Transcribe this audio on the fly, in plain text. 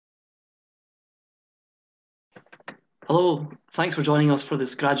Hello, thanks for joining us for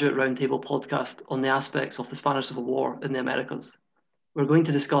this graduate roundtable podcast on the aspects of the Spanish Civil War in the Americas. We're going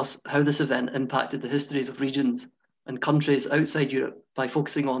to discuss how this event impacted the histories of regions and countries outside Europe by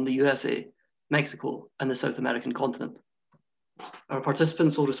focusing on the USA, Mexico, and the South American continent. Our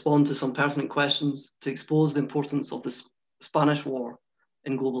participants will respond to some pertinent questions to expose the importance of the Spanish War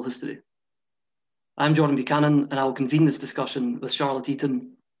in global history. I'm Jordan Buchanan, and I will convene this discussion with Charlotte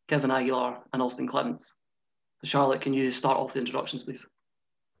Eaton, Kevin Aguilar, and Austin Clements. Charlotte, can you start off the introductions, please?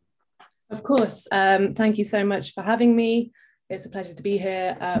 Of course. Thank you so much for having me. It's a pleasure to be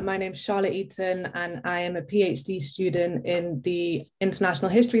here. My name is Charlotte Eaton, and I am a PhD student in the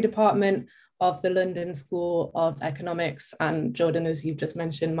International History Department of the London School of Economics. And Jordan, as you've just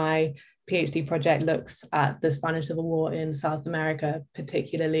mentioned, my PhD project looks at the Spanish Civil War in South America,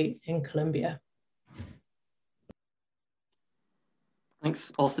 particularly in Colombia.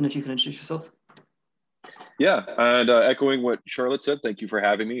 Thanks. Austin, if you can introduce yourself. Yeah, and echoing what Charlotte said, thank you for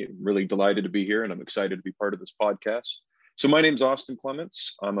having me. I'm really delighted to be here, and I'm excited to be part of this podcast. So my name's Austin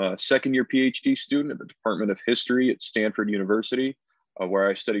Clements. I'm a second-year PhD student at the Department of History at Stanford University, where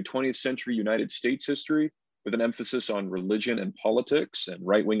I study 20th century United States history with an emphasis on religion and politics and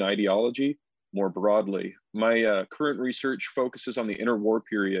right-wing ideology more broadly. My current research focuses on the interwar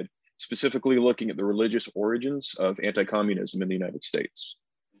period, specifically looking at the religious origins of anti-communism in the United States.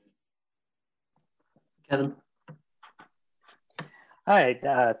 Kevin.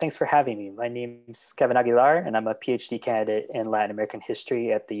 Hi, thanks for having me. My name is Kevin Aguilar, and I'm a PhD candidate in Latin American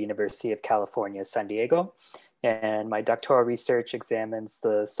history at the University of California, San Diego. And my doctoral research examines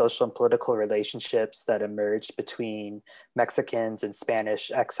the social and political relationships that emerged between Mexicans and Spanish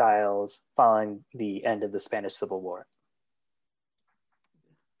exiles following the end of the Spanish Civil War.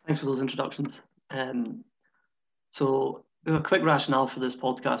 Thanks for those introductions. So we have a quick rationale for this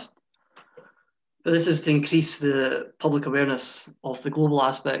podcast. This is to increase the public awareness of the global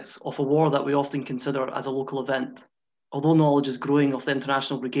aspects of a war that we often consider as a local event. Although knowledge is growing of the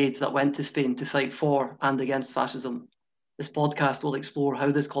international brigades that went to Spain to fight for and against fascism, this podcast will explore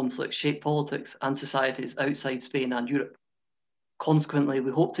how this conflict shaped politics and societies outside Spain and Europe. Consequently,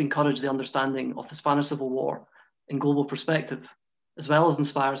 we hope to encourage the understanding of the Spanish Civil War in global perspective, as well as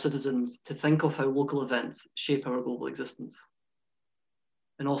inspire citizens to think of how local events shape our global existence.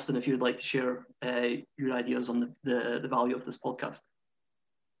 And Austin, if you would like to share your ideas on the value of this podcast.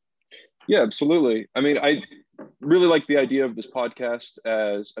 Yeah, absolutely. I mean, I really like the idea of this podcast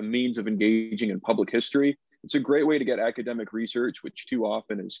as a means of engaging in public history. It's a great way to get academic research, which too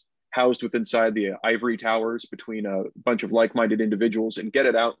often is housed inside the ivory towers between a bunch of like-minded individuals, and get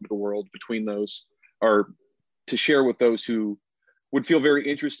it out into the world between those, or to share with those who would feel very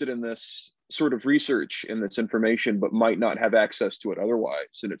interested in this sort of research and this information, but might not have access to it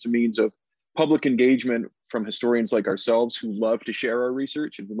otherwise. And it's a means of public engagement from historians like ourselves who love to share our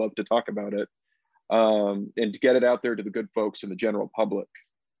research and who love to talk about it, and to get it out there to the good folks and the general public.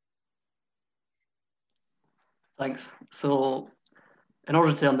 Thanks. So in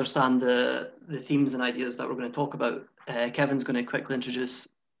order to understand the themes and ideas that we're going to talk about, Kevin's going to quickly introduce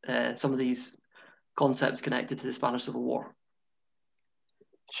some of these concepts connected to the Spanish Civil War.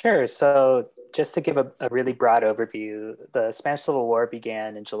 Sure. So just to give a really broad overview, the Spanish Civil War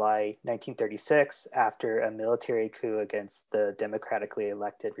began in July 1936 after a military coup against the democratically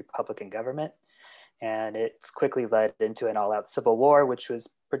elected Republican government. And it quickly led into an all-out civil war, which was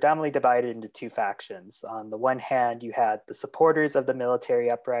predominantly divided into two factions. On the one hand, you had the supporters of the military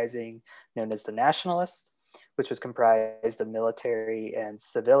uprising, known as the Nationalists, which was comprised of military and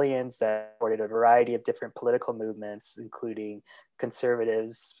civilians that supported a variety of different political movements, including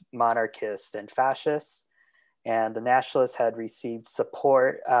conservatives, monarchists, and fascists. And the Nationalists had received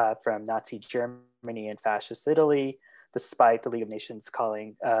support from Nazi Germany and fascist Italy, despite the League of Nations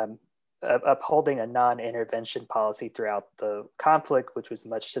upholding a non-intervention policy throughout the conflict, which was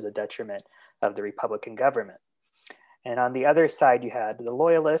much to the detriment of the Republican government. And on the other side, you had the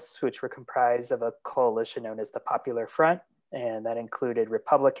Loyalists, which were comprised of a coalition known as the Popular Front, and that included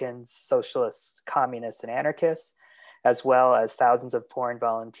Republicans, socialists, communists, and anarchists, as well as thousands of foreign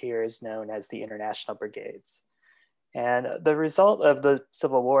volunteers known as the International Brigades. And the result of the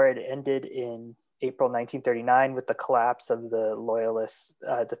Civil War, it ended in April 1939 with the collapse of the Loyalist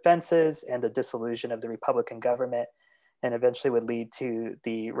defenses and the dissolution of the Republican government, and eventually would lead to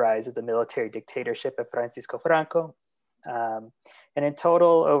the rise of the military dictatorship of Francisco Franco. And in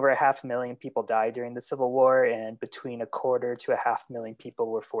total, over 500,000 people died during the Civil War, and between 250,000 to 500,000 people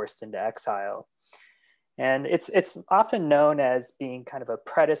were forced into exile. And it's often known as being kind of a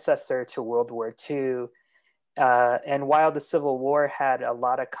predecessor to World War II, And while the Civil War had a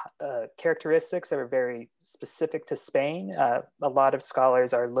lot of characteristics that were very specific to Spain, a lot of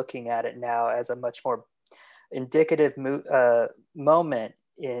scholars are looking at it now as a much more indicative moment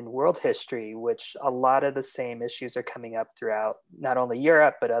in world history, which a lot of the same issues are coming up throughout not only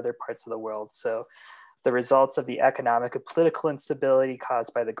Europe, but other parts of the world. So the results of the economic and political instability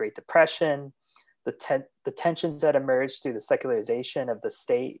caused by the Great Depression, the tensions that emerged through the secularization of the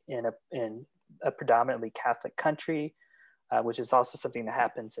state in a predominantly Catholic country, which is also something that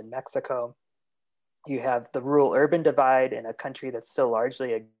happens in Mexico. You have the rural-urban divide in a country that's still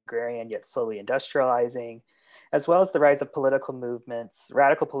largely agrarian, yet slowly industrializing, as well as the rise of political movements,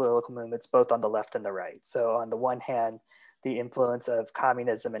 radical political movements, both on the left and the right. So on the one hand, the influence of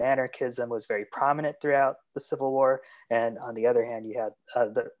communism and anarchism was very prominent throughout the Civil War. And on the other hand, you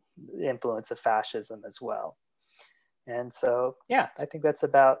had the influence of fascism as well. And so, yeah, I think that's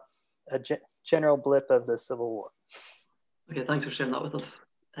about a general blip of the Civil War. Okay, thanks for sharing that with us.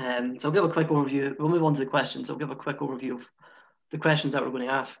 So I'll give a quick overview. We'll move on to the questions. I'll give a quick overview of the questions that we're going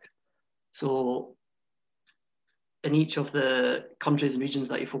to ask. So in each of the countries and regions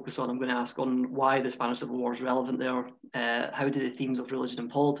that you focus on, I'm going to ask on why the Spanish Civil War is relevant there. How do the themes of religion and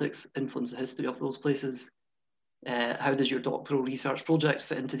politics influence the history of those places? How does your doctoral research project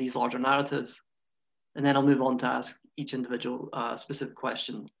fit into these larger narratives? And then I'll move on to ask each individual a specific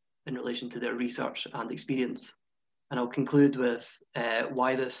question in relation to their research and experience. And I'll conclude with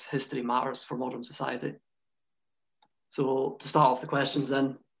why this history matters for modern society. So to start off the questions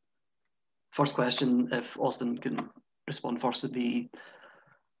then, first question, if Austin can respond first, would be,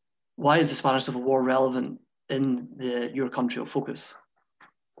 why is the Spanish Civil War relevant in your country of focus?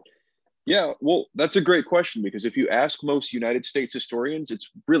 Yeah, well, that's a great question, because if you ask most United States historians, it's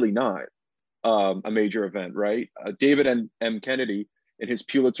really not a major event, right? David M. Kennedy, in his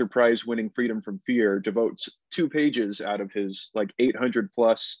Pulitzer Prize winning Freedom from Fear, devotes 2 pages out of his 800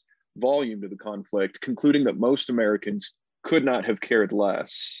 plus volume to the conflict, concluding that most Americans could not have cared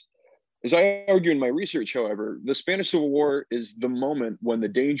less. As I argue in my research, however, the Spanish Civil War is the moment when the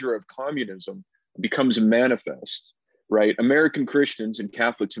danger of communism becomes manifest, right? American Christians, and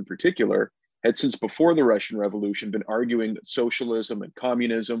Catholics in particular, had since before the Russian Revolution been arguing that socialism and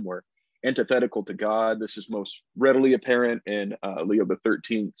communism were antithetical to God. This is most readily apparent in Leo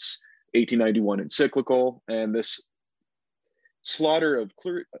XIII's 1891 encyclical, and this slaughter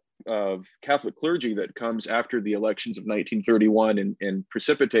of Catholic clergy that comes after the elections of 1931 and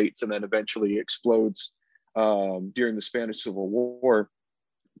precipitates and then eventually explodes during the Spanish Civil War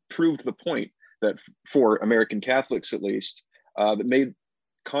proved the point that, for American Catholics at least, that made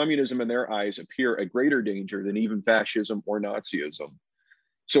communism in their eyes appear a greater danger than even fascism or Nazism.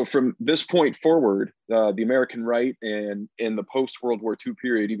 So from this point forward, the American right and in the post-World War II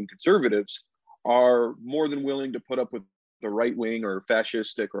period, even conservatives, are more than willing to put up with the right-wing or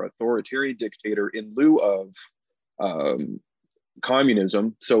fascistic or authoritarian dictator in lieu of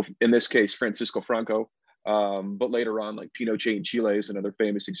communism. So in this case, Francisco Franco, but later on, like Pinochet in Chile is another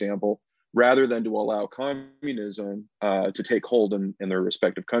famous example, rather than to allow communism to take hold in their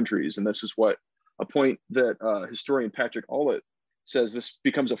respective countries. And this is what a point that historian Patrick Allett says: this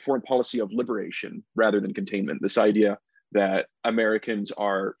becomes a foreign policy of liberation rather than containment. This idea that Americans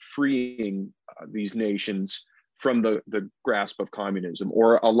are freeing these nations from the grasp of communism,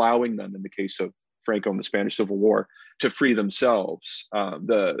 or allowing them, in the case of Franco and the Spanish Civil War, to free themselves.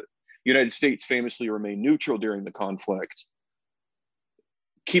 The United States famously remained neutral during the conflict,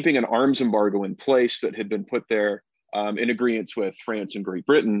 keeping an arms embargo in place that had been put there in agreement with France and Great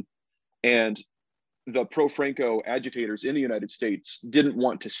Britain. And the pro-Franco agitators in the United States didn't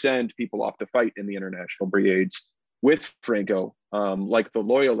want to send people off to fight in the international brigades with Franco, like the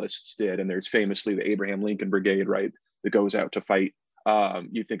Loyalists did. And there's famously the Abraham Lincoln Brigade, right, that goes out to fight.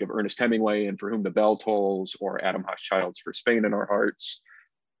 You think of Ernest Hemingway and For Whom the Bell Tolls, or Adam Hochschild's For Spain in Our Hearts.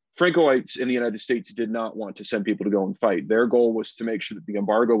 Francoites in the United States did not want to send people to go and fight. Their goal was to make sure that the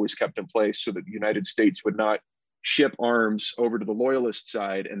embargo was kept in place so that the United States would not ship arms over to the Loyalist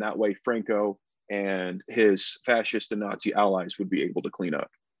side, and that way Franco and his fascist and Nazi allies would be able to clean up.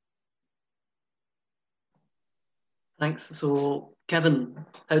 Thanks. So, Kevin,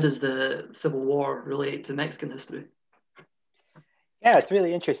 how does the Civil War relate to Mexican history? Yeah, it's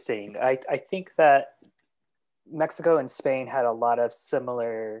really interesting. I think that Mexico and Spain had a lot of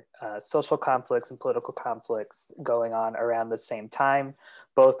similar social conflicts and political conflicts going on around the same time.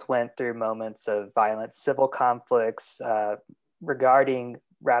 Both went through moments of violent civil conflicts regarding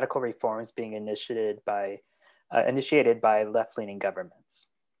radical reforms being initiated by left-leaning governments.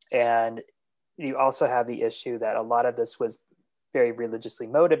 And you also have the issue that a lot of this was very religiously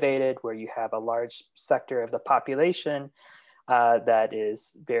motivated, where you have a large sector of the population that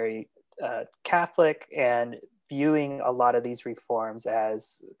is very Catholic, and viewing a lot of these reforms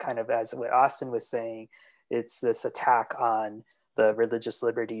as kind of, as what Austin was saying, it's this attack on the religious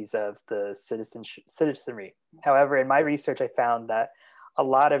liberties of the citizenry. However, in my research, I found that a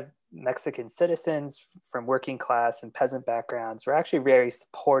lot of Mexican citizens from working class and peasant backgrounds were actually very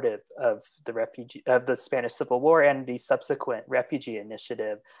supportive of the Spanish Civil War and the subsequent refugee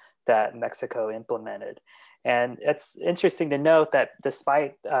initiative that Mexico implemented. And it's interesting to note that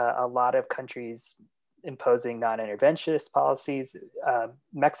despite a lot of countries imposing non-interventionist policies,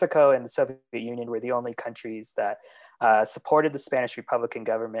 Mexico and the Soviet Union were the only countries that supported the Spanish Republican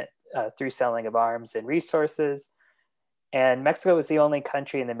government through selling of arms and resources. And Mexico was the only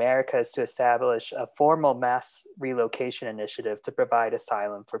country in the Americas to establish a formal mass relocation initiative to provide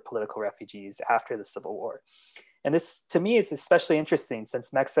asylum for political refugees after the Civil War. And this, to me, is especially interesting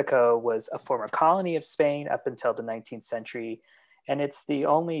since Mexico was a former colony of Spain up until the 19th century. And it's the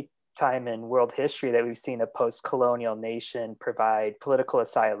only time in world history that we've seen a post-colonial nation provide political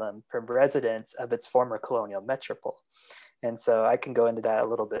asylum for residents of its former colonial metropole. And so I can go into that a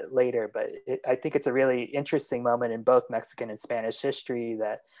little bit later, but I think it's a really interesting moment in both Mexican and Spanish history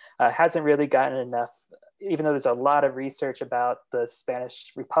that hasn't really gotten enough, even though there's a lot of research about the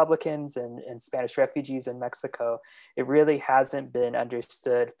Spanish Republicans and Spanish refugees in Mexico, it really hasn't been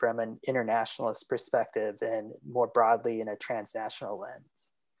understood from an internationalist perspective and more broadly in a transnational lens.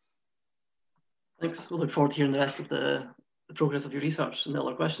 Thanks. We'll look forward to hearing the rest of the progress of your research and the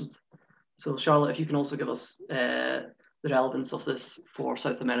other questions. So Charlotte, if you can also give us the relevance of this for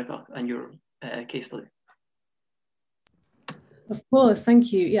South America and your case study. Of course,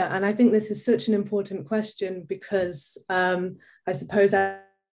 thank you. Yeah, and I think this is such an important question because I suppose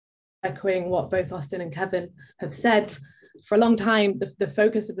echoing what both Austin and Kevin have said, for a long time, the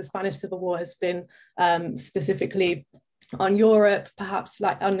focus of the Spanish Civil War has been specifically on Europe, perhaps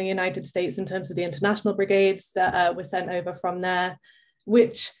like on the United States in terms of the international brigades that were sent over from there,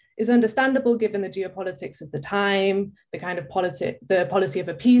 which is understandable given the geopolitics of the time, the kind of policy of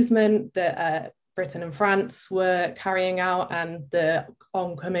appeasement that Britain and France were carrying out, and the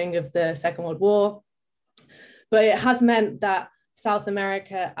oncoming of the Second World War. But it has meant that South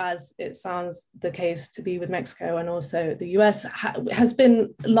America, as it sounds the case to be with Mexico and also the US, has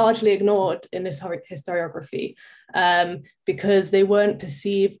been largely ignored in this historiography because they weren't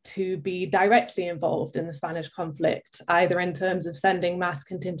perceived to be directly involved in the Spanish conflict, either in terms of sending mass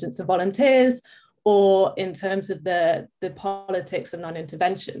contingents of volunteers or in terms of the politics of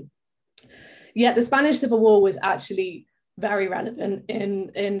non-intervention. Yet the Spanish Civil War was actually very relevant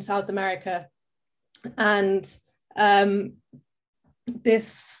in South America, and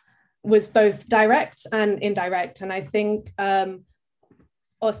this was both direct and indirect. And I think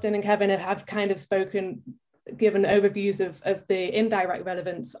Austin and Kevin have kind of given overviews of the indirect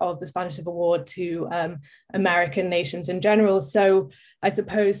relevance of the Spanish Civil War to American nations in general. So I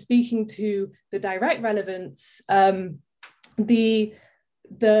suppose speaking to the direct relevance, in the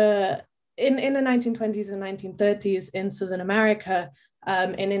 1920s and 1930s in Southern America,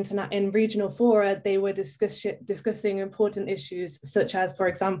 in regional fora, they were discussing important issues such as, for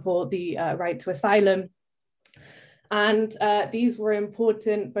example, the right to asylum. And these were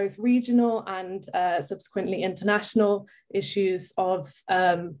important, both regional and subsequently international issues of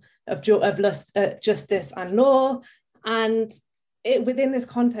justice and law. And within this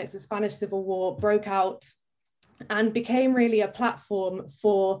context, the Spanish Civil War broke out and became really a platform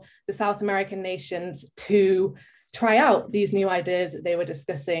for the South American nations to try out these new ideas that they were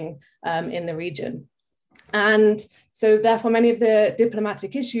discussing in the region. And so therefore many of the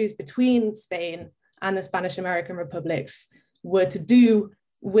diplomatic issues between Spain and the Spanish American republics were to do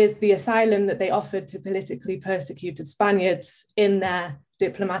with the asylum that they offered to politically persecuted Spaniards in their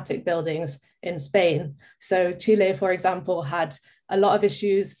diplomatic buildings in Spain. So Chile, for example, had a lot of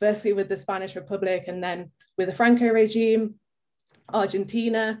issues, firstly with the Spanish Republic and then with the Franco regime.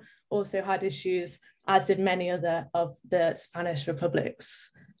 Argentina also had issues, as did many other of the Spanish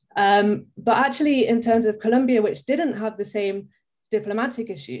republics. But actually, in terms of Colombia, which didn't have the same diplomatic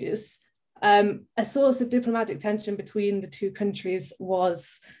issues, a source of diplomatic tension between the two countries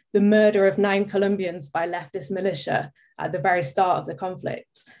was the murder of 9 Colombians by leftist militia at the very start of the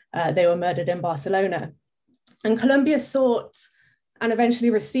conflict. They were murdered in Barcelona. And Colombia sought and eventually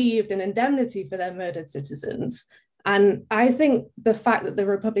received an indemnity for their murdered citizens. And I think the fact that the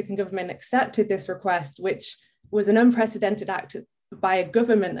Republican government accepted this request, which was an unprecedented act by a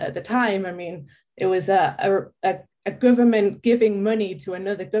government at the time. I mean, it was a government giving money to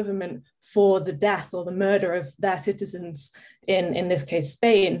another government for the death or the murder of their citizens, in this case,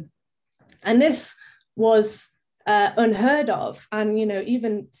 Spain. And this was unheard of. And, you know,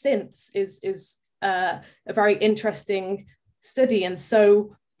 even since is a very interesting study. And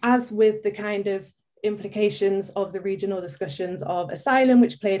so, as with the kind of implications of the regional discussions of asylum,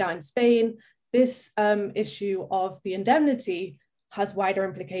 which played out in Spain, this issue of the indemnity has wider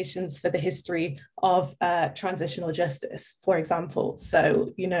implications for the history of transitional justice, for example.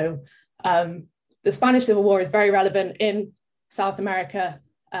 So, you know, the Spanish Civil War is very relevant in South America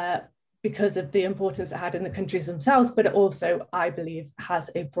because of the importance it had in the countries themselves, but it also, I believe, has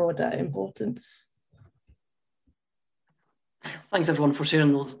a broader importance. Thanks everyone for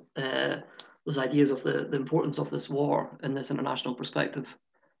sharing those ideas of the importance of this war in this international perspective.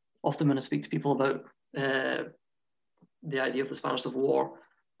 Often when I speak to people about the idea of the Spanish Civil War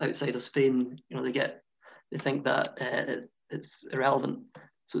outside of Spain, you know, they think that it's irrelevant.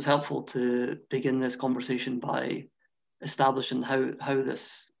 So it's helpful to begin this conversation by establishing how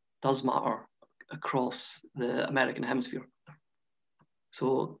this does matter across the American hemisphere.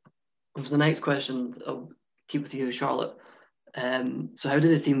 So for the next question, I'll keep with you, Charlotte. So how do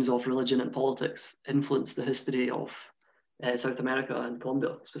the themes of religion and politics influence the history of South America and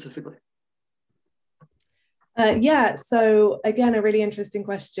Colombia specifically? Yeah, so again, a really interesting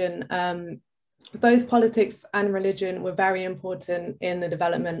question. Both politics and religion were very important in the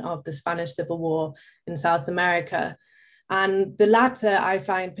development of the Spanish Civil War in South America. And the latter I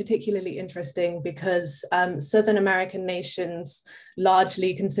find particularly interesting because Southern American nations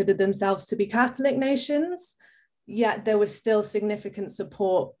largely considered themselves to be Catholic nations, yet there was still significant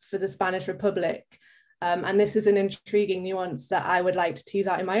support for the Spanish Republic. And this is an intriguing nuance that I would like to tease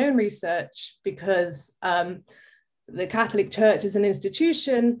out in my own research, because the Catholic Church as an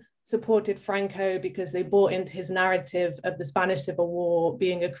institution supported Franco because they bought into his narrative of the Spanish Civil War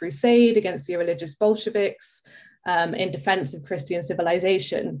being a crusade against the religious Bolsheviks in defense of Christian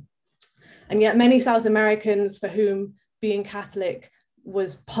civilization. And yet many South Americans for whom being Catholic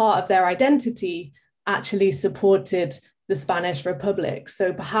was part of their identity actually supported the Spanish Republic.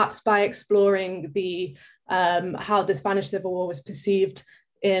 So perhaps by exploring how the Spanish Civil War was perceived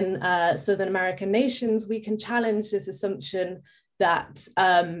in Southern American nations, we can challenge this assumption that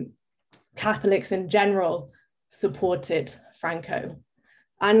Catholics in general supported Franco.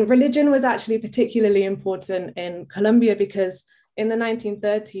 And religion was actually particularly important in Colombia because in the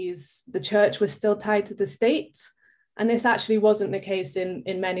 1930s, the church was still tied to the state. And this actually wasn't the case in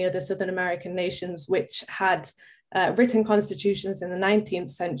many other Southern American nations, which had written constitutions in the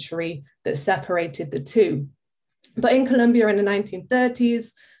 19th century that separated the two. But in Colombia in the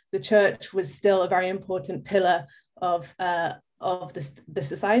 1930s, the church was still a very important pillar of the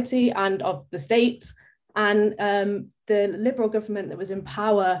society and of the state. And the liberal government that was in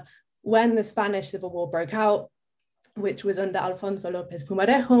power when the Spanish Civil War broke out, which was under Alfonso López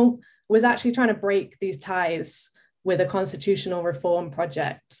Pumarejo, was actually trying to break these ties with a constitutional reform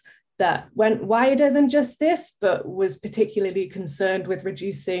project that went wider than just this, but was particularly concerned with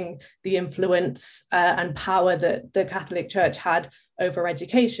reducing the influence and power that the Catholic Church had over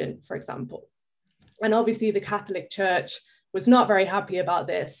education, for example. And obviously the Catholic Church was not very happy about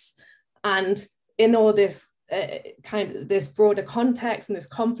this. And in all this this broader context and this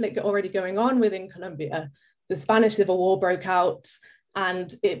conflict already going on within Colombia, the Spanish Civil War broke out,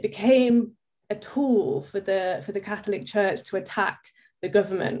 and it became a tool for the Catholic Church to attack the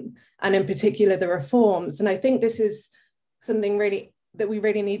government, and in particular the reforms. And I think this is something really that we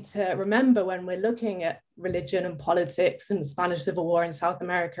really need to remember when we're looking at religion and politics and the Spanish Civil War in South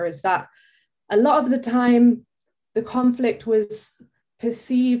America, is that a lot of the time the conflict was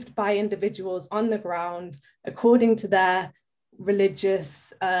perceived by individuals on the ground according to their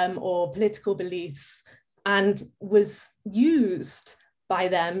religious or political beliefs, and was used by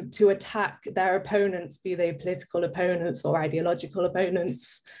them to attack their opponents, be they political opponents or ideological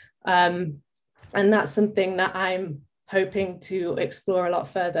opponents. And that's something that I'm hoping to explore a lot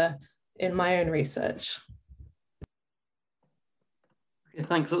further in my own research. Okay,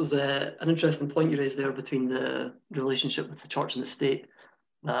 thanks. That was an interesting point you raised there between the relationship with the church and the state.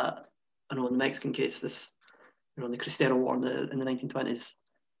 That I know in the Mexican case, this, you know, the Cristero War in the 1920s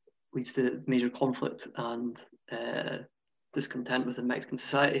leads to major conflict and discontent within Mexican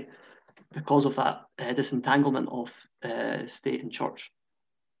society because of that disentanglement of state and church.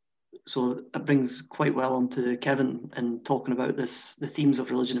 So it brings quite well onto Kevin and talking about the themes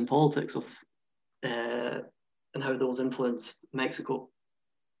of religion and politics of and how those influenced Mexico.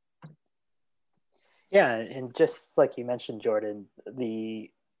 Yeah, and just like you mentioned, Jordan, the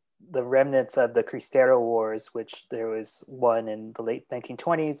remnants of the Cristero Wars, which there was one in the late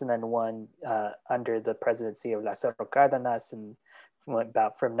 1920s and then one under the presidency of Lázaro Cárdenas and from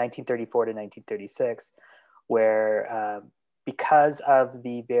 1934 to 1936, where because of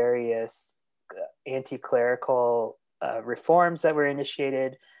the various anti-clerical reforms that were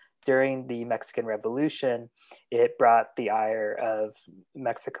initiated during the Mexican Revolution, it brought the ire of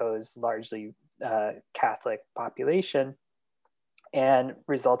Mexico's largely Catholic population and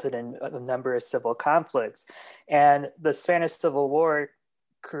resulted in a number of civil conflicts. And the Spanish Civil War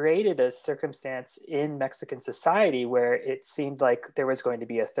created a circumstance in Mexican society where it seemed like there was going to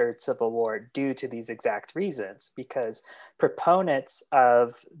be a third civil war due to these exact reasons, because proponents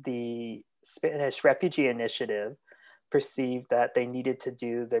of the Spanish refugee initiative perceived that they needed to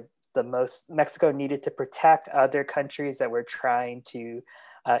do the most, Mexico needed to protect other countries that were trying to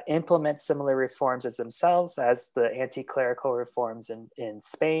implement similar reforms as themselves, as the anti-clerical reforms in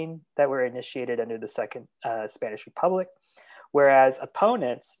Spain that were initiated under the Second Spanish Republic, whereas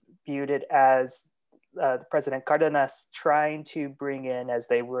opponents viewed it as President Cardenas trying to bring in, as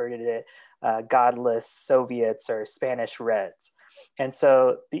they worded it, godless Soviets or Spanish Reds. And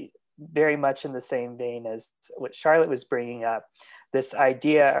so very much in the same vein as what Charlotte was bringing up, this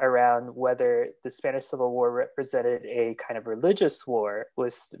idea around whether the Spanish Civil War represented a kind of religious war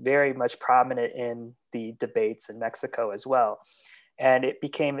was very much prominent in the debates in Mexico as well. And it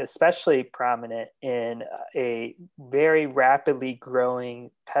became especially prominent in a very rapidly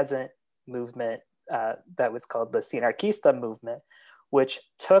growing peasant movement that was called the Sinarquista movement, which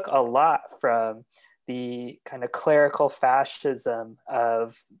took a lot from the kind of clerical fascism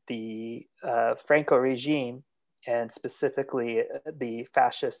of the Franco regime, and specifically the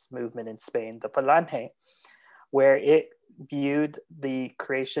fascist movement in Spain, the Falange, where it viewed the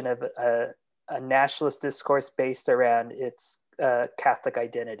creation of a nationalist discourse based around its Catholic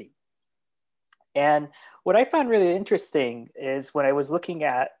identity. And what I found really interesting is when I was looking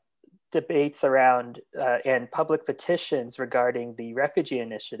at debates around and public petitions regarding the refugee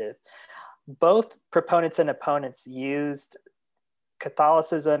initiative, both proponents and opponents used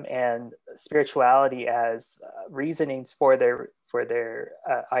Catholicism and spirituality as reasonings for their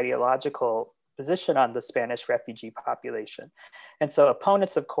ideological position on the Spanish refugee population. And so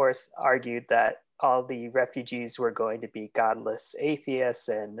opponents, of course, argued that all the refugees were going to be godless atheists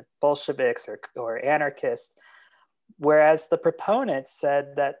and Bolsheviks or anarchists, whereas the proponents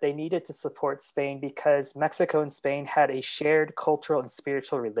said that they needed to support Spain because Mexico and Spain had a shared cultural and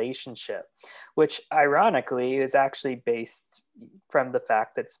spiritual relationship, which ironically is actually based from the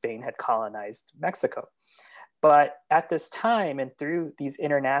fact that Spain had colonized Mexico. But at this time and through these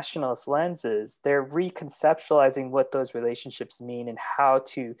internationalist lenses, they're reconceptualizing what those relationships mean and how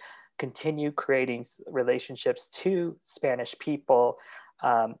to continue creating relationships to Spanish people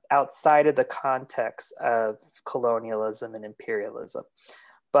outside of the context of colonialism and imperialism.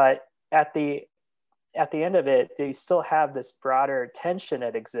 But at the end of it, you still have this broader tension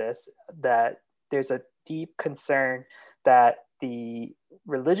that exists, that there's a deep concern that the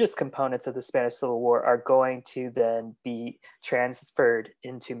religious components of the Spanish Civil War are going to then be transferred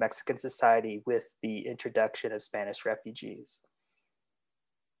into Mexican society with the introduction of Spanish refugees.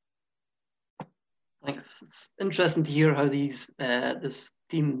 Thanks. It's interesting to hear how this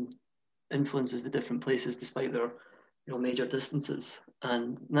theme influences the different places despite their major distances.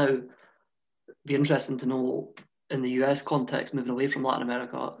 And now it'd be interesting to know, in the US context, moving away from Latin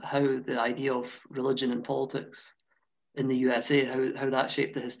America, how the idea of religion and politics in the U.S.A., how that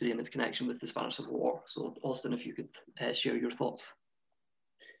shaped the history and its connection with the Spanish Civil War. So Austin, if you could share your thoughts.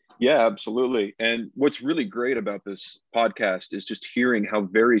 Yeah, absolutely. And what's really great about this podcast is just hearing how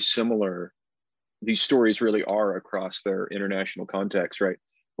very similar these stories really are across their international context, right?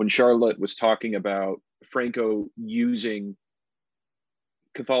 When Charlotte was talking about Franco using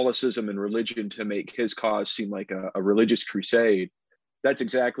Catholicism and religion to make his cause seem like a religious crusade, that's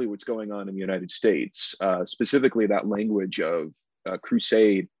exactly what's going on in the United States, specifically that language of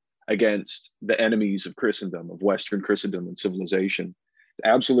crusade against the enemies of Christendom, of Western Christendom and civilization. It's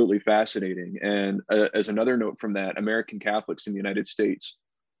absolutely fascinating. And as another note from that, American Catholics in the United States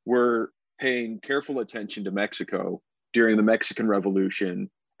were paying careful attention to Mexico during the Mexican Revolution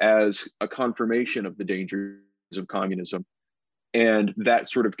as a confirmation of the dangers of communism. And that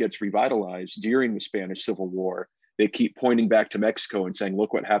sort of gets revitalized during the Spanish Civil War. They keep pointing back to Mexico and saying,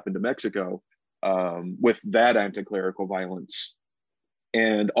 look what happened to Mexico with that anti-clerical violence.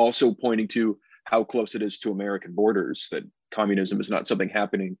 And also pointing to how close it is to American borders, that communism is not something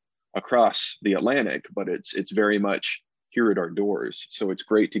happening across the Atlantic, but it's very much here at our doors. So it's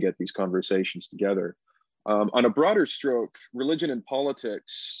great to get these conversations together. On a broader stroke, religion and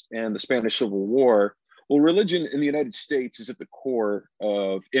politics and the Spanish Civil War, well, religion in the United States is at the core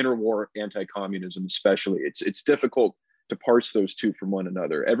of interwar anti-communism, especially. It's difficult to parse those two from one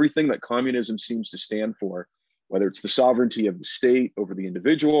another. Everything that communism seems to stand for, whether it's the sovereignty of the state over the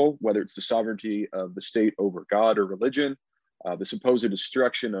individual, whether it's the sovereignty of the state over God or religion, the supposed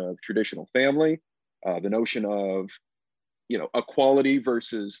destruction of traditional family, the notion of equality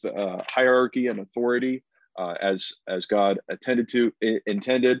versus the hierarchy and authority as God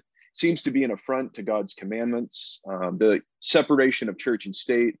intended, seems to be an affront to God's commandments. The separation of church and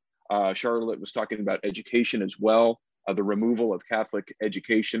state. Charlotte was talking about education as well. The removal of Catholic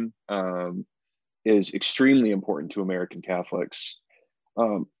education is extremely important to American Catholics.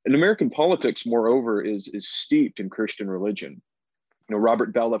 And American politics, moreover, is steeped in Christian religion.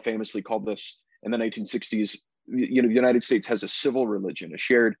 Robert Bella famously called this in the 1960s. The United States has a civil religion, a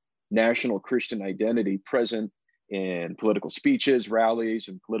shared national Christian identity present in political speeches, rallies,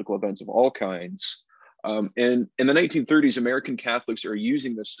 and political events of all kinds. And in the 1930s, American Catholics are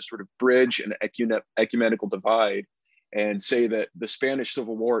using this to sort of bridge an ecumenical divide and say that the Spanish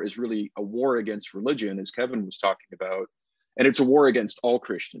Civil War is really a war against religion, as Kevin was talking about. And it's a war against all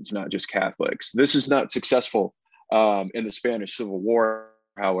Christians, not just Catholics. This is not successful in the Spanish Civil War,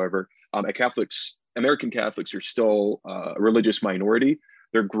 however. American Catholics are still a religious minority.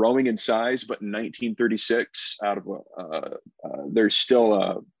 They're growing in size, but in 1936, there's still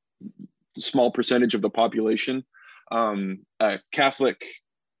a small percentage of the population. A Catholic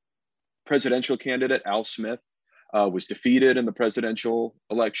presidential candidate, Al Smith, was defeated in the presidential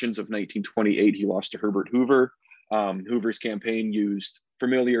elections of 1928. He lost to Herbert Hoover. Hoover's campaign used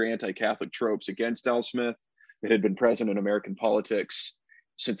familiar anti-Catholic tropes against Al Smith that had been present in American politics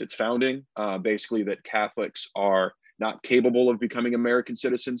since its founding, basically that Catholics are not capable of becoming American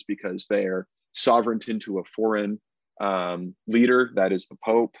citizens because they are sovereign to a foreign leader, that is the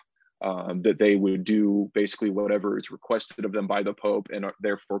Pope, that they would do basically whatever is requested of them by the Pope and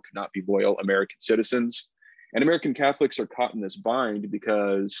therefore could not be loyal American citizens. And American Catholics are caught in this bind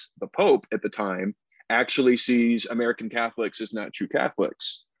because the Pope at the time actually sees American Catholics as not true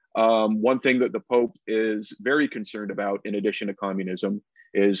Catholics. One thing that the Pope is very concerned about, in addition to communism,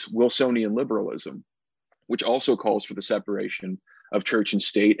 is Wilsonian liberalism, which also calls for the separation of church and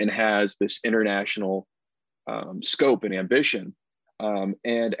state and has this international scope and ambition.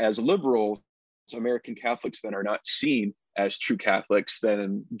 And as liberals, American Catholics then are not seen as true Catholics,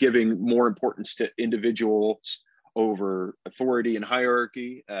 then giving more importance to individuals over authority and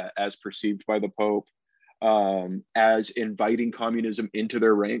hierarchy as perceived by the Pope, as inviting communism into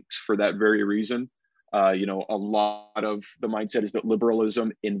their ranks for that very reason. A lot of the mindset is that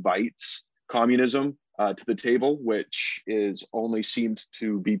liberalism invites communism to the table, which only seems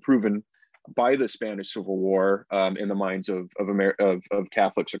to be proven by the Spanish Civil War in the minds of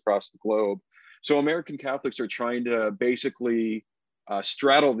Catholics across the globe. So American Catholics are trying to basically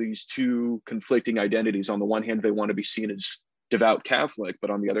straddle these two conflicting identities. On the one hand, they want to be seen as devout Catholic, but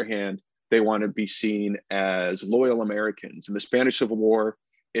on the other hand, they want to be seen as loyal Americans. And the Spanish Civil War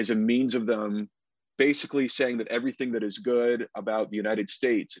is a means of them basically saying that everything that is good about the United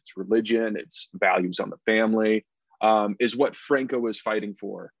States, its religion, its values on the family, is what Franco was fighting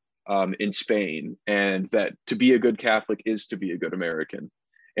for in Spain, and that to be a good Catholic is to be a good American.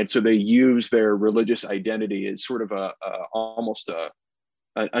 And so they use their religious identity as sort of almost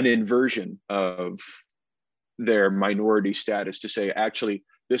an inversion of their minority status to say, actually,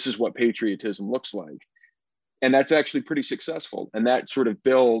 this is what patriotism looks like. And that's actually pretty successful. And that sort of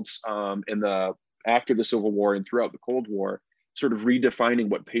builds after the Civil War and throughout the Cold War, sort of redefining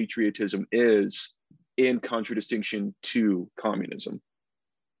what patriotism is in contradistinction to communism.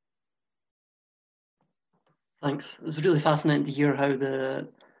 Thanks. It was really fascinating to hear how the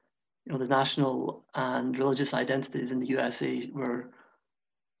national and religious identities in the USA were,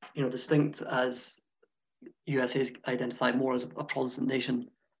 distinct, as USA is identified more as a Protestant nation,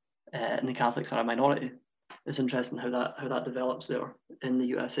 and the Catholics are a minority. It's interesting how that develops there in the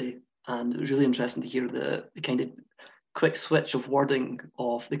USA. And it was really interesting to hear the kind of quick switch of wording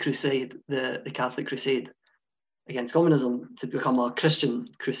of the crusade, the Catholic crusade against communism, to become a Christian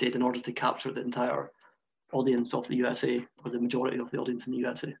crusade in order to capture the entire audience of the USA, or the majority of the audience in the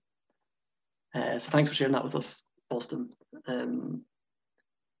USA. So thanks for sharing that with us, Austin.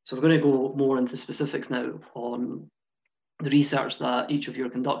 So we're going to go more into specifics now on the research that each of you are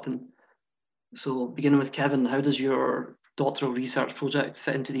conducting. So beginning with Kevin, how does your doctoral research project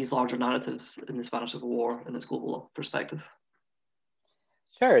fit into these larger narratives in the Spanish Civil War and its global perspective?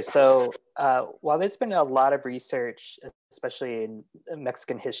 Sure. So while there's been a lot of research, especially in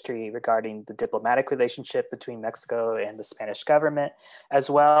Mexican history, regarding the diplomatic relationship between Mexico and the Spanish government,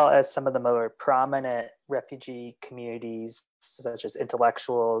 as well as some of the more prominent refugee communities, such as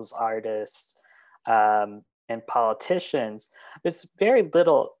intellectuals, artists, and politicians, there's very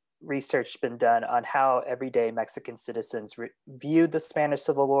little research been done on how everyday Mexican citizens viewed the Spanish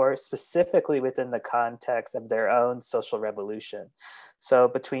Civil War, specifically within the context of their own social revolution. So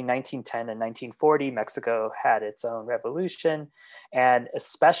between 1910 and 1940, Mexico had its own revolution, and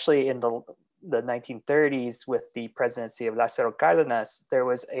especially in the 1930s with the presidency of Lázaro Cárdenas, there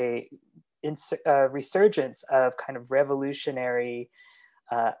was a resurgence of kind of revolutionary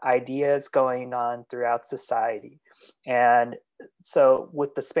ideas going on throughout society. And so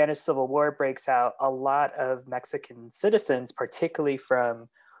with the Spanish Civil War breaks out, a lot of Mexican citizens, particularly from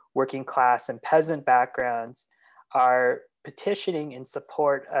working class and peasant backgrounds, are petitioning in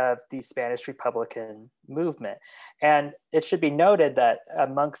support of the Spanish Republican movement. And it should be noted that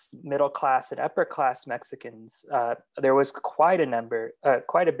amongst middle class and upper class Mexicans, there was quite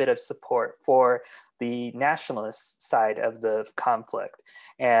a bit of support for the nationalist side of the conflict.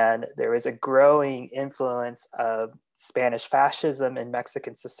 And there is a growing influence of Spanish fascism in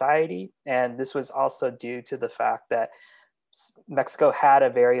Mexican society. And this was also due to the fact that Mexico had a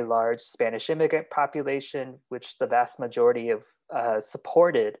very large Spanish immigrant population, which the vast majority of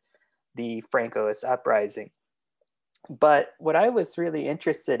supported the Francoist uprising. But what I was really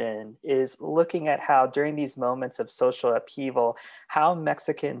interested in is looking at how during these moments of social upheaval, how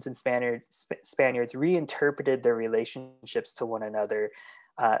Mexicans and Spaniards reinterpreted their relationships to one another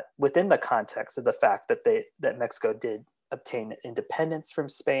within the context of the fact that Mexico did obtain independence from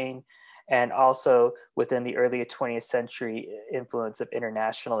Spain, and also within the early 20th century influence of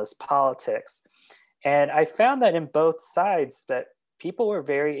internationalist politics. And I found that in both sides that people were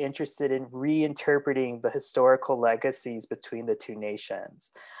very interested in reinterpreting the historical legacies between the two nations.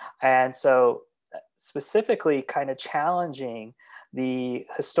 And so specifically kind of challenging the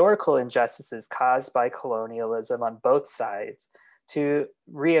historical injustices caused by colonialism on both sides to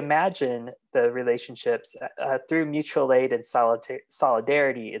reimagine the relationships through mutual aid and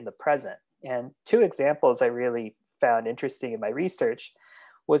solidarity in the present. And two examples I really found interesting in my research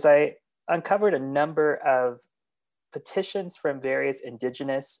was I uncovered a number of petitions from various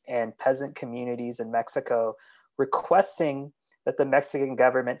indigenous and peasant communities in Mexico requesting that the Mexican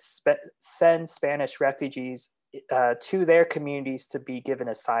government send Spanish refugees to their communities to be given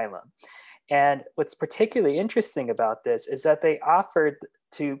asylum. And what's particularly interesting about this is that they offered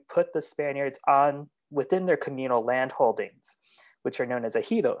to put the Spaniards on within their communal land holdings, which are known as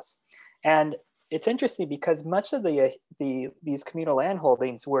ejidos. And it's interesting because much of these communal land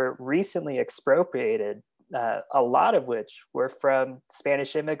holdings were recently expropriated, a lot of which were from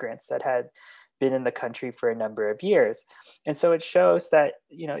Spanish immigrants that had been in the country for a number of years. And so it shows that,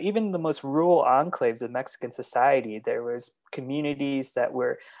 you know, even the most rural enclaves of Mexican society, there was communities that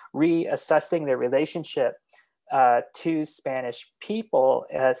were reassessing their relationship to Spanish people,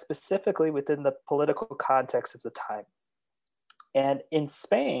 specifically within the political context of the time. And in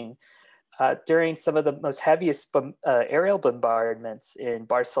Spain, during some of the most heaviest aerial bombardments in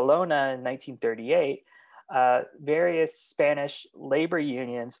Barcelona in 1938, various Spanish labor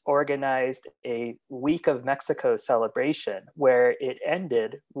unions organized a Week of Mexico celebration where it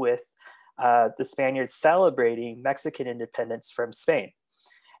ended with the Spaniards celebrating Mexican independence from Spain.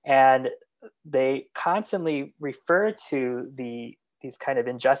 And they constantly refer to these kind of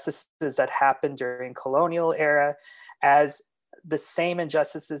injustices that happened during colonial era as the same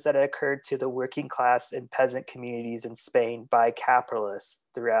injustices that had occurred to the working class and peasant communities in Spain by capitalists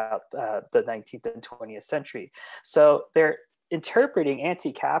throughout the 19th and 20th century. So they're interpreting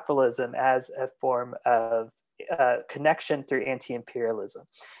anti-capitalism as a form of connection through anti-imperialism.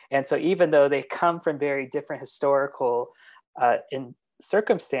 And so even though they come from very different historical in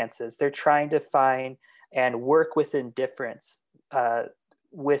circumstances, they're trying to find and work within difference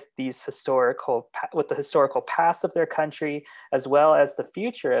with the historical past of their country, as well as the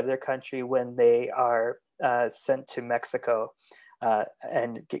future of their country when they are sent to Mexico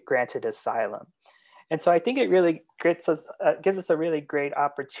and get granted asylum. And so I think it really gives us a really great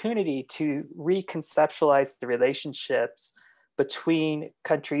opportunity to reconceptualize the relationships between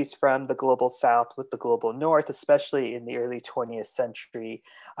countries from the global South with the global North, especially in the early 20th century,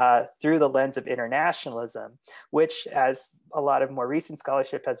 through the lens of internationalism, which, as a lot of more recent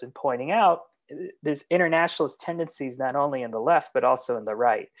scholarship has been pointing out, there's internationalist tendencies not only in the left, but also in the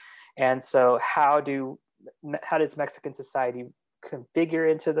right. And so how does Mexican society configure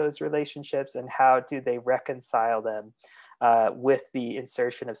into those relationships, and how do they reconcile them with the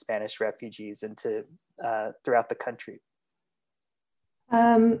insertion of Spanish refugees into throughout the country?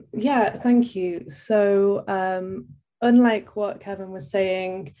 Yeah, thank you. So unlike what Kevin was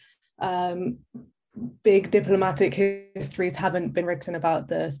saying, big diplomatic histories haven't been written about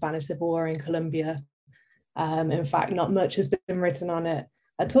the Spanish Civil War in Colombia. In fact, not much has been written on it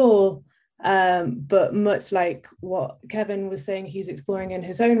at all. But much like what Kevin was saying, he's exploring in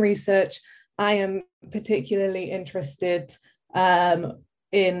his own research, I am particularly interested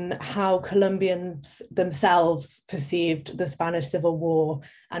in how Colombians themselves perceived the Spanish Civil War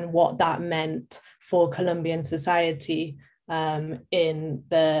and what that meant for Colombian society in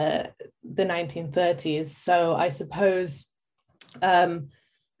the 1930s. So I suppose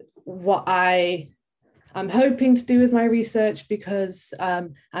what I'm hoping to do with my research, because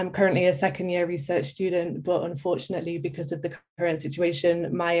I'm currently a second year research student, but unfortunately, because of the current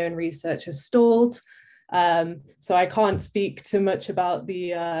situation, my own research has stalled. So I can't speak too much about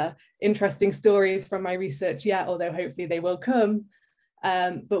the interesting stories from my research yet, although hopefully they will come.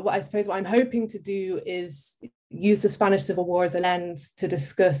 But what I'm hoping to do is use the Spanish Civil War as a lens to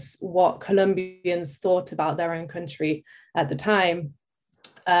discuss what Colombians thought about their own country at the time.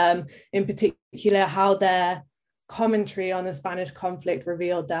 In particular, how their commentary on the Spanish conflict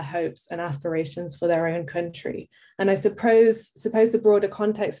revealed their hopes and aspirations for their own country. And I suppose the broader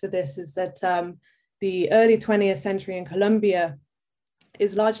context for this is that the early 20th century in Colombia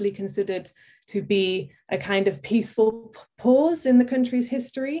is largely considered to be a kind of peaceful pause in the country's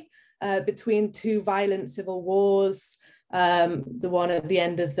history between two violent civil wars, the one at the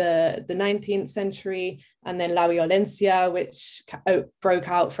end of the 19th century, and then La Violencia, which broke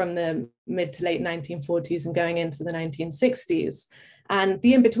out from the mid to late 1940s and going into the 1960s. And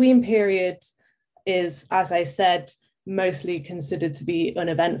the in-between period is, as I said, mostly considered to be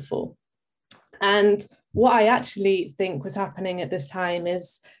uneventful. And what I actually think was happening at this time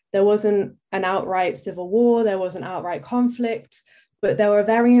is there wasn't an outright civil war, there wasn't outright conflict, but there were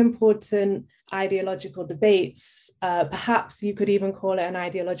very important ideological debates. Perhaps you could even call it an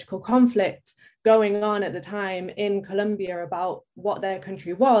ideological conflict going on at the time in Colombia about what their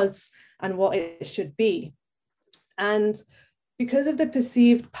country was and what it should be. And because of the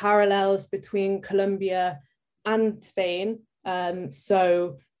perceived parallels between Colombia and Spain,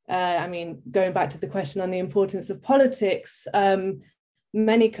 I mean, going back to the question on the importance of politics,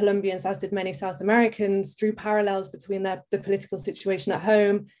 many Colombians, as did many South Americans, drew parallels between the political situation at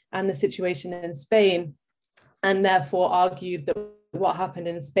home and the situation in Spain, and therefore argued that what happened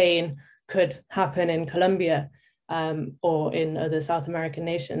in Spain could happen in Colombia or in other South American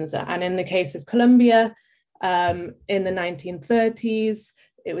nations. And in the case of Colombia, in the 1930s,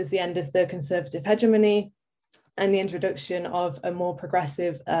 it was the end of the conservative hegemony and the introduction of a more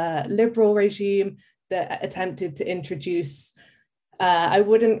progressive liberal regime that attempted to introduce, I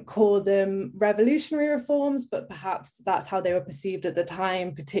wouldn't call them revolutionary reforms, but perhaps that's how they were perceived at the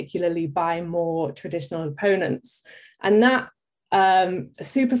time, particularly by more traditional opponents. And that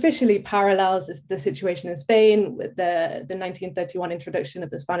superficially parallels the situation in Spain with the 1931 introduction of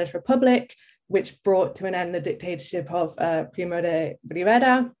the Spanish Republic, which brought to an end the dictatorship of Primo de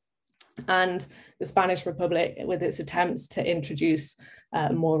Rivera, and the Spanish Republic with its attempts to introduce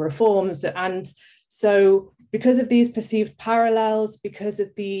more reforms. And so because of these perceived parallels, because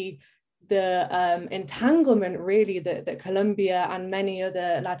of the entanglement really that Colombia and many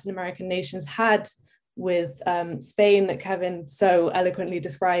other Latin American nations had with Spain that Kevin so eloquently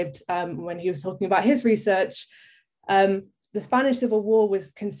described when he was talking about his research, the Spanish Civil War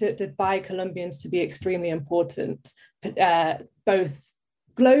was considered by Colombians to be extremely important, both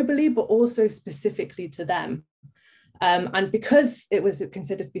globally, but also specifically to them. And because it was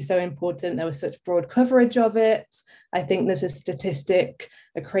considered to be so important, there was such broad coverage of it. I think there's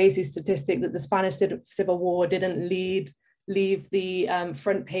a crazy statistic that the Spanish Civil War didn't leave the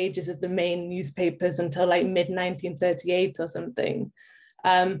front pages of the main newspapers until like mid-1938 or something.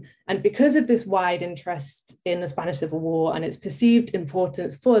 And because of this wide interest in the Spanish Civil War and its perceived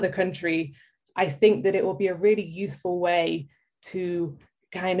importance for the country, I think that it will be a really useful way to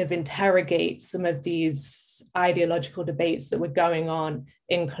kind of interrogate some of these ideological debates that were going on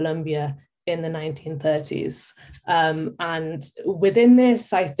in Colombia in the 1930s. And within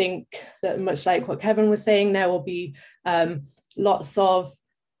this, I think that much like what Kevin was saying, there will be lots of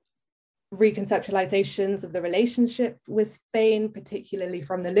reconceptualizations of the relationship with Spain, particularly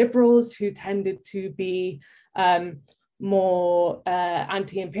from the liberals, who tended to be more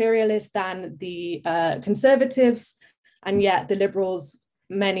anti-imperialist than the conservatives. And yet the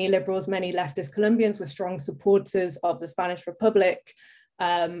many leftist Colombians were strong supporters of the Spanish Republic.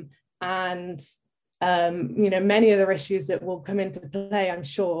 And many other issues that will come into play, I'm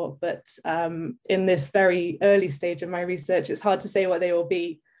sure, but in this very early stage of my research, it's hard to say what they will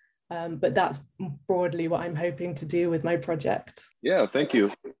be, but that's broadly what I'm hoping to do with my project. Yeah, thank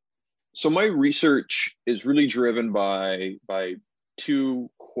you. So my research is really driven by two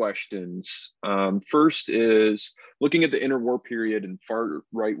questions. First is looking at the interwar period in far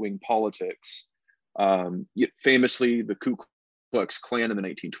right-wing politics. Famously, the Ku Klux Klan in the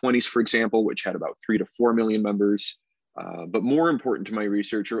 1920s, for example, which had about 3 to 4 million members. But more important to my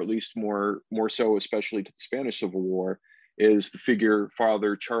research, or at least more so, especially to the Spanish Civil War, is the figure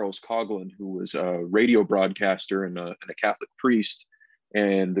Father Charles Coughlin, who was a radio broadcaster and a Catholic priest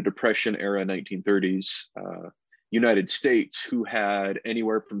in the Depression era 1930s United States, who had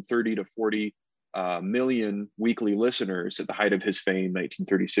anywhere from 30 to 40 million weekly listeners at the height of his fame,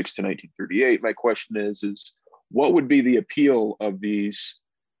 1936 to 1938. My question is what would be the appeal of these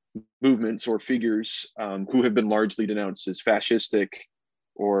movements or figures who have been largely denounced as fascistic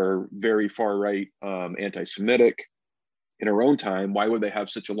or very far right, anti-Semitic in our own time? Why would they have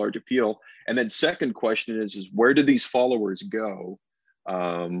such a large appeal? And then second question is where did these followers go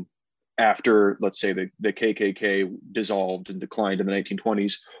after, let's say, the KKK dissolved and declined in the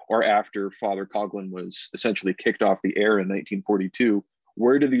 1920s, or after Father Coughlin was essentially kicked off the air in 1942?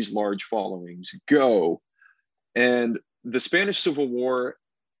 Where do these large followings go? And the Spanish Civil War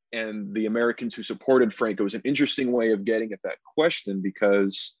and the Americans who supported Franco is an interesting way of getting at that question,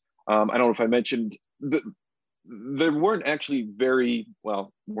 because I don't know if I mentioned, there weren't actually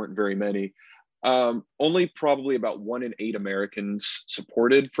weren't very many. Only probably about 1 in 8 Americans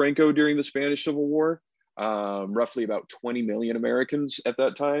supported Franco during the Spanish Civil War, roughly about 20 million Americans at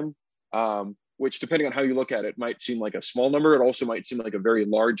that time, which, depending on how you look at it, might seem like a small number. It also might seem like a very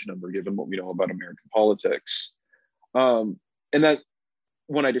large number, given what we know about American politics. And that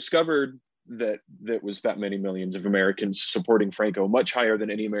when I discovered that was that many millions of Americans supporting Franco, much higher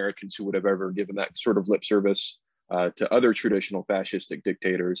than any Americans who would have ever given that sort of lip service to other traditional fascistic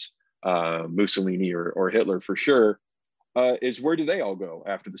dictators, Mussolini or Hitler for sure, is where do they all go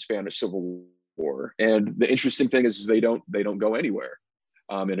after the Spanish Civil War? And the interesting thing is they don't go anywhere.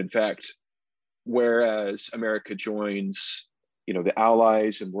 And in fact, whereas America joins, the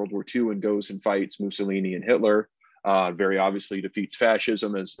Allies in World War II and goes and fights Mussolini and Hitler, very obviously defeats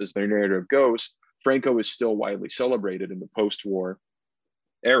fascism as their narrative goes, Franco is still widely celebrated in the post-war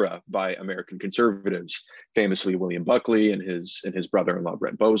era by American conservatives, famously William Buckley and his brother-in-law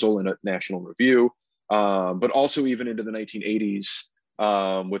Brent Bozell in a National Review, but also even into the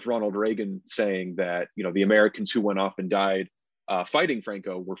 1980s with Ronald Reagan saying that the Americans who went off and died fighting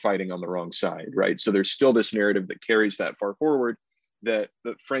Franco were fighting on the wrong side, right? So there's still this narrative that carries that far forward that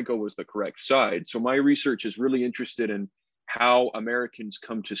Franco was the correct side. So my research is really interested in how Americans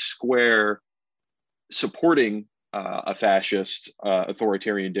come to square supporting a fascist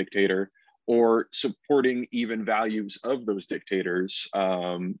authoritarian dictator, or supporting even values of those dictators,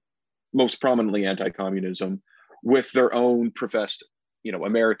 most prominently anti-communism, with their own professed,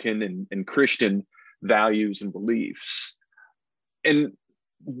 American and Christian values and beliefs. And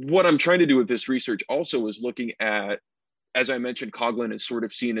what I'm trying to do with this research also is looking at, as I mentioned, Coughlin is sort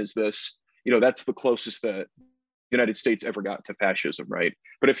of seen as this, that's the closest that the United States ever got to fascism, right?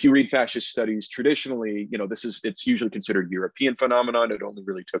 But if you read fascist studies traditionally, it's usually considered a European phenomenon. It only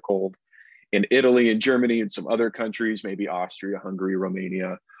really took hold in Italy and Germany and some other countries, maybe Austria, Hungary,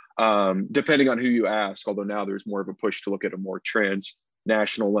 Romania, depending on who you ask, although now there's more of a push to look at a more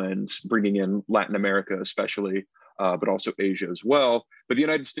transnational lens, bringing in Latin America especially, but also Asia as well. But the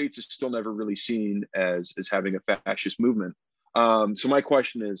United States is still never really seen as having a fascist movement. So my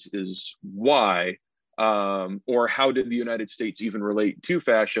question is why, or how did the United States even relate to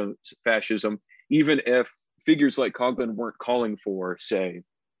fascism, even if figures like Coughlin weren't calling for, say,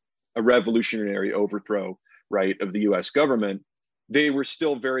 a revolutionary overthrow, right, of the US government? They were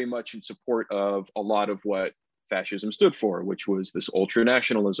still very much in support of a lot of what fascism stood for, which was this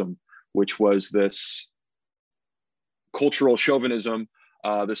ultranationalism, which was this cultural chauvinism,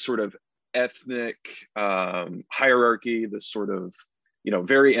 this sort of ethnic hierarchy, this sort of,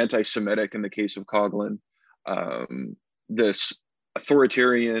 very anti-Semitic in the case of Coughlin, this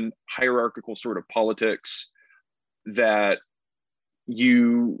authoritarian hierarchical sort of politics that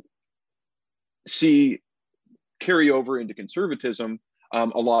you see carry over into conservatism, a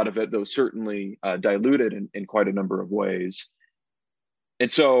lot of it, though certainly diluted in quite a number of ways.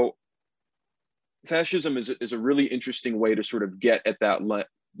 And so fascism is a really interesting way to sort of get at that,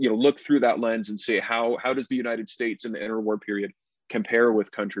 look through that lens and say, how does the United States in the interwar period compare with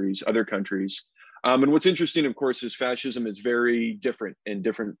other countries? And what's interesting, of course, is fascism is very different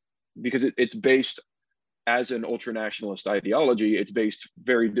because it's based as an ultranationalist ideology, it's based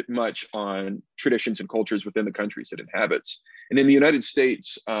very much on traditions and cultures within the countries it inhabits. And in the United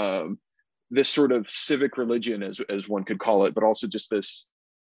States, this sort of civic religion, as one could call it, but also just this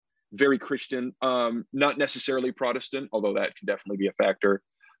very Christian, not necessarily Protestant, although that can definitely be a factor,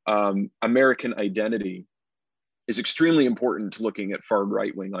 American identity is extremely important to looking at far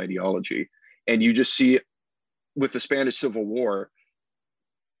right-wing ideology. And you just see with the Spanish Civil War,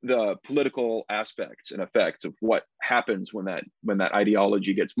 the political aspects and effects of what happens when that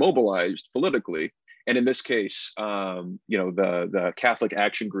ideology gets mobilized politically. And in this case, the Catholic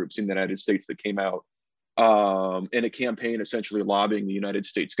action groups in the United States that came out in a campaign essentially lobbying the United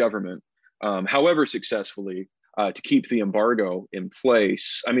States government, however successfully, to keep the embargo in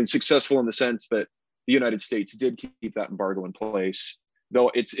place. I mean, successful in the sense that the United States did keep that embargo in place,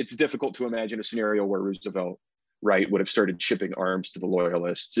 though it's difficult to imagine a scenario where Roosevelt, right, would have started shipping arms to the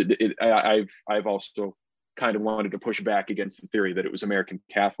loyalists. I've also kind of wanted to push back against the theory that it was American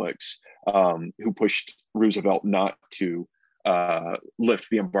Catholics who pushed Roosevelt not to lift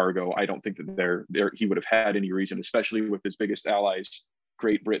the embargo. I don't think that he would have had any reason, especially with his biggest allies,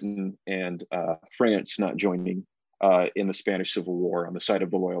 Great Britain and France, not joining in the Spanish Civil War on the side of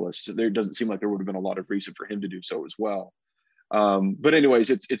the loyalists. There doesn't seem like there would have been a lot of reason for him to do so as well. But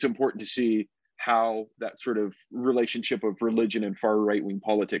anyways, it's important to see how that sort of relationship of religion and far right-wing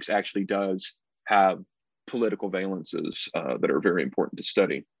politics actually does have political valences that are very important to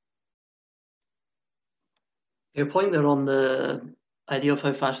study. Your point there on the idea of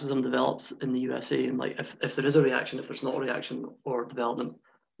how fascism develops in the USA, and like if there is a reaction, if there's not a reaction or development,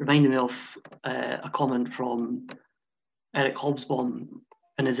 reminded me of a comment from Eric Hobsbawm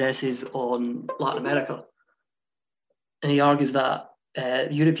in his essays on Latin America. And he argues that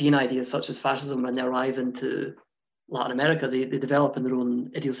European ideas such as fascism, when they arrive into Latin America, they develop in their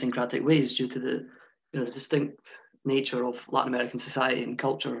own idiosyncratic ways due to the distinct nature of Latin American society and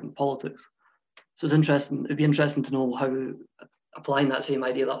culture and politics. So it's interesting. It'd be interesting to know how applying that same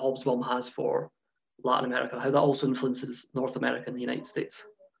idea that Hobsbawm has for Latin America, how that also influences North America and the United States.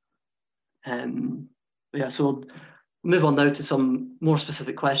 So we'll move on now to some more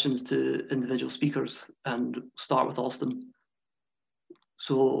specific questions to individual speakers, and start with Austin.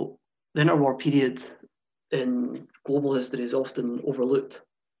 So the interwar period in global history is often overlooked,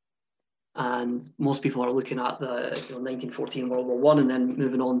 and most people are looking at the 1914 World War I and then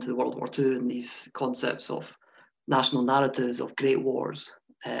moving on to World War II and these concepts of national narratives of great wars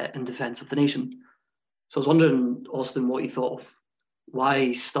in defense of the nation. So I was wondering, Austin, what you thought of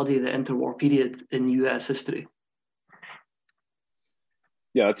why study the interwar period in US history?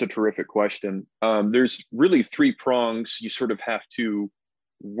 Yeah, that's a terrific question. There's really three prongs you sort of have to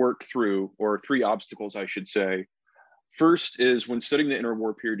work through, or three obstacles, I should say. First is when studying the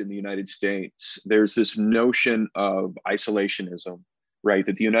interwar period in the United States, there's this notion of isolationism, right?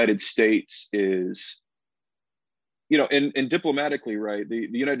 That the United States is, and diplomatically, right? The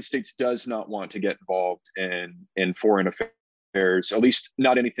United States does not want to get involved in foreign affairs, at least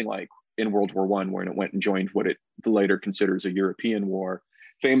not anything like in World War I, when it went and joined what it later considers a European war.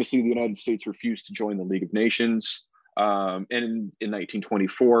 Famously, the United States refused to join the League of Nations. And in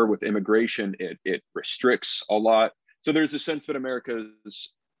 1924, with immigration, it restricts a lot. So there's a sense that America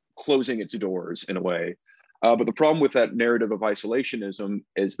is closing its doors in a way. But the problem with that narrative of isolationism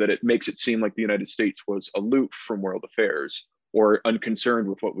is that it makes it seem like the United States was aloof from world affairs or unconcerned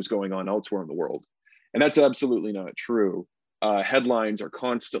with what was going on elsewhere in the world. And that's absolutely not true. Headlines are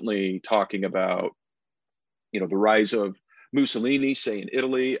constantly talking about, the rise of Mussolini, say in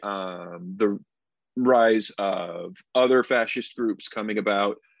Italy, the rise of other fascist groups coming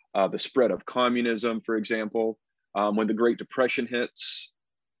about, the spread of communism, for example. When the Great Depression hits,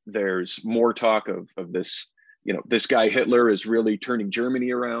 there's more talk of this, this guy Hitler is really turning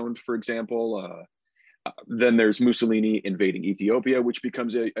Germany around, for example. Then there's Mussolini invading Ethiopia, which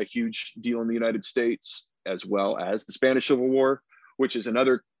becomes a huge deal in the United States, as well as the Spanish Civil War, which is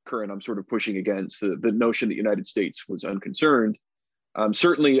another current I'm sort of pushing against, the notion that the United States was unconcerned.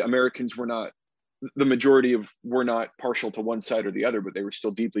 Certainly Americans were not, the majority were not partial to one side or the other, but they were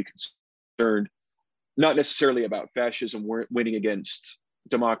still deeply concerned, not necessarily about fascism winning against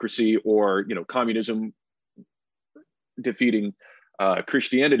democracy or communism defeating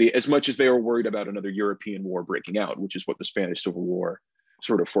Christianity, as much as they were worried about another European war breaking out, which is what the Spanish Civil War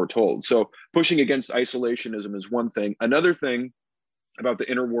sort of foretold. So pushing against isolationism is one thing. Another thing about the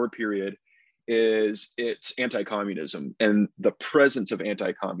interwar period is its anti-communism and the presence of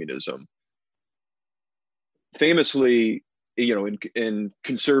anti-communism. Famously, in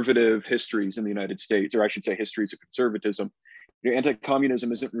conservative histories in the United States, or I should say histories of conservatism,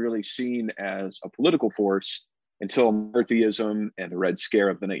 anti-communism isn't really seen as a political force until McCarthyism and the Red Scare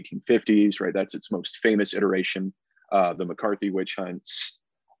of the 1950s, right? That's its most famous iteration, the McCarthy witch hunts.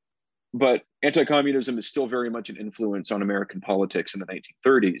 But anti-communism is still very much an influence on American politics in the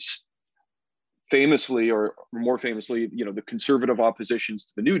 1930s. Famously, or more famously, the conservative oppositions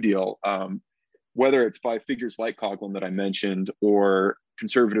to the New Deal, whether it's by figures like Coughlin that I mentioned, or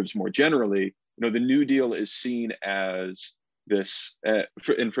conservatives more generally, the New Deal is seen as this,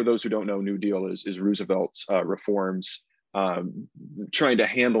 and for those who don't know, New Deal is Roosevelt's reforms, trying to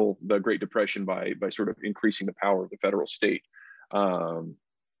handle the Great Depression by sort of increasing the power of the federal state. The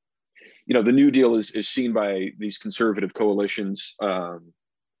New Deal is seen by these conservative coalitions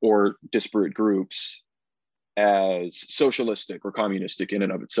or disparate groups as socialistic or communistic in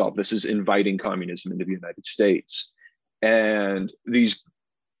and of itself. This is inviting communism into the United States. And these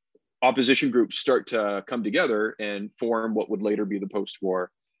opposition groups start to come together and form what would later be the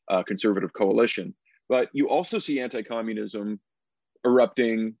post-war conservative coalition. But you also see anti-communism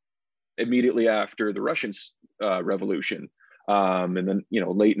erupting immediately after the Russian Revolution, and then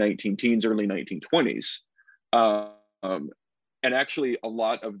late 19-teens, early 1920s. And actually, a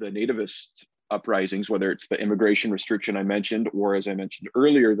lot of the nativist uprisings, whether it's the immigration restriction I mentioned, or as I mentioned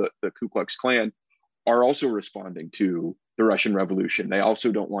earlier, the Ku Klux Klan, are also responding to the Russian Revolution. They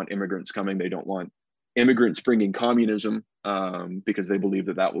also don't want immigrants coming. They don't want immigrants bringing communism because they believe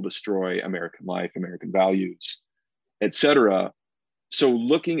that will destroy American life, American values, etc. So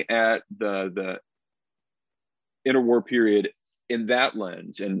looking at the interwar period in that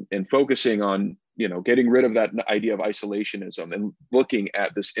lens and focusing on getting rid of that idea of isolationism and looking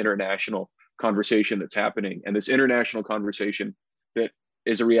at this international conversation that's happening, and this international conversation that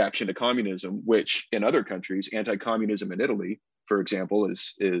is a reaction to communism, which in other countries, anti-communism in Italy, for example,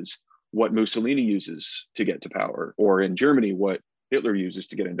 is what Mussolini uses to get to power, or in Germany, what Hitler uses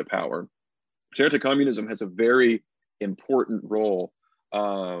to get into power. So anti-communism has a very important role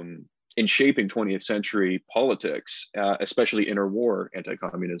in shaping 20th century politics, especially interwar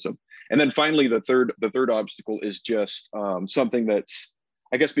anti-communism. And then finally, the third obstacle is just something that's,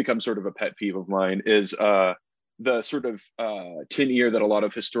 I guess, become sort of a pet peeve of mine, is the sort of tin ear that a lot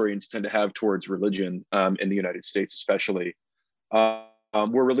of historians tend to have towards religion in the United States, especially,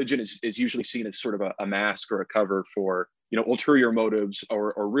 where religion is usually seen as sort of a mask or a cover for ulterior motives,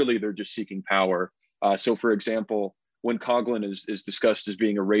 or really they're just seeking power. So, for example, when Coughlin is discussed as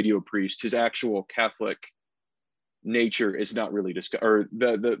being a radio priest, his actual Catholic nature is not really discussed, or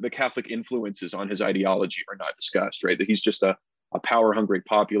the Catholic influences on his ideology are not discussed, right? That he's just a power-hungry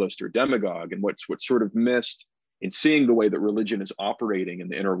populist or demagogue. And what's sort of missed in seeing the way that religion is operating in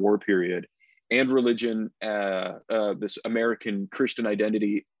the interwar period, and religion, this American Christian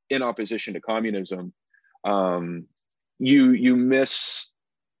identity in opposition to communism, you miss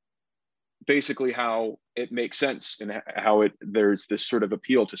basically how it makes sense and how there's this sort of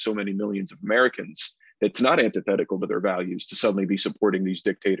appeal to so many millions of Americans. It's not antithetical to their values to suddenly be supporting these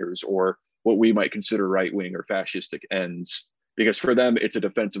dictators or what we might consider right-wing or fascistic ends, because for them, it's a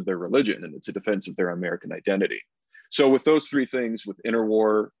defense of their religion and it's a defense of their American identity. So with those three things, with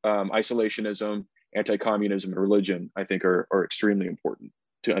interwar, isolationism, anti-communism, and religion, I think are extremely important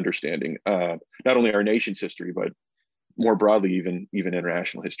to understanding not only our nation's history, but more broadly, even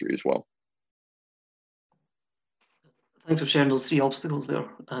international history as well. Thanks for sharing those three obstacles there,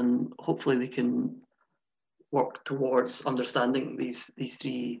 and hopefully we can work towards understanding these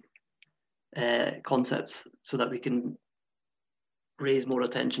three concepts so that we can raise more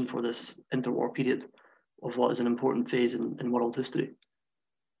attention for this interwar period of what is an important phase in world history.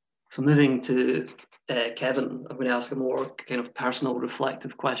 So moving to Kevin, I'm going to ask a more kind of personal,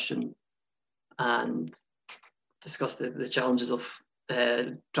 reflective question and discuss the challenges of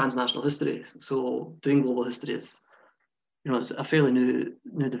transnational history. So doing global history is, it's a fairly new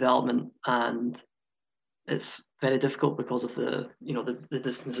development, and it's very difficult because of the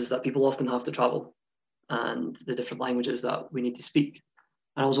distances that people often have to travel and the different languages that we need to speak.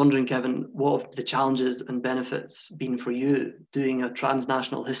 And I was wondering, Kevin, what have the challenges and benefits been for you doing a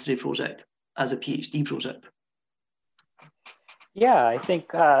transnational history project as a PhD project? Yeah, I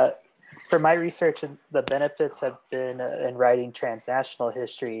think for my research, the benefits have been in writing transnational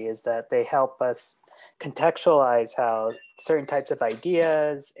history is that they help us contextualize how certain types of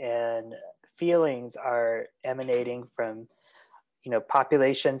ideas and feelings are emanating from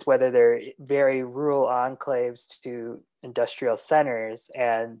populations, whether they're very rural enclaves to industrial centers,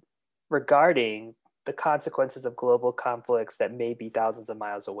 and regarding the consequences of global conflicts that may be thousands of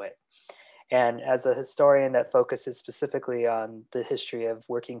miles away. And as a historian that focuses specifically on the history of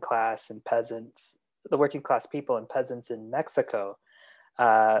working class and peasants the working class people and peasants in Mexico,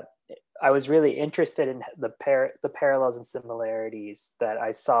 I was really interested in the parallels and similarities that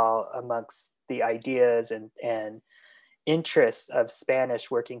I saw amongst the ideas and interests of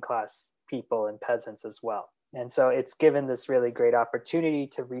Spanish working class people and peasants as well. And so it's given this really great opportunity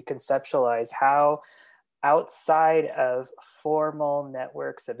to reconceptualize how outside of formal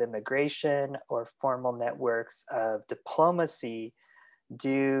networks of immigration or formal networks of diplomacy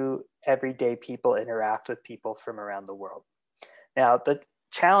do everyday people interact with people from around the world. Now, the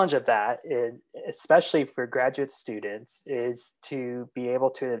challenge of that, especially for graduate students, is to be able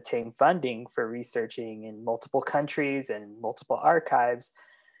to obtain funding for researching in multiple countries and multiple archives.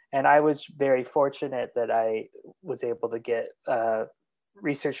 And I was very fortunate that I was able to get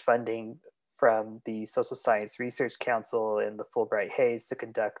research funding from the Social Science Research Council and the Fulbright Hays to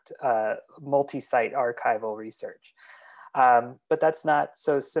conduct multi-site archival research. But that's not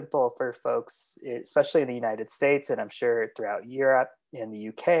so simple for folks, especially in the United States, and I'm sure throughout Europe and the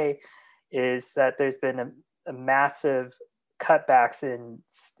UK, is that there's been a massive cutbacks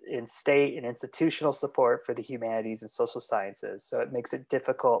in state and institutional support for the humanities and social sciences. So it makes it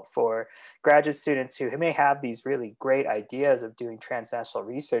difficult for graduate students who may have these really great ideas of doing transnational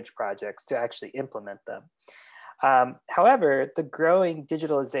research projects to actually implement them. However, the growing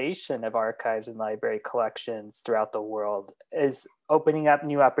digitalization of archives and library collections throughout the world is opening up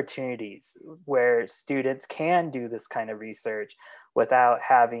new opportunities where students can do this kind of research without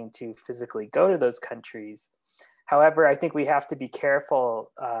having to physically go to those countries. However, I think we have to be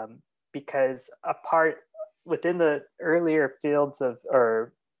careful because within the earlier fields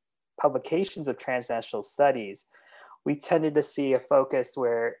or publications of transnational studies, we tended to see a focus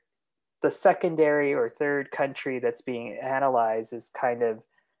where the secondary or third country that's being analyzed is kind of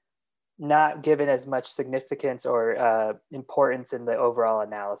not given as much significance or importance in the overall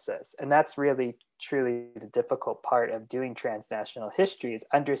analysis. And that's really, truly the difficult part of doing transnational history, is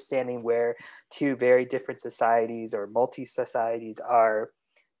understanding where two very different societies or multi-societies are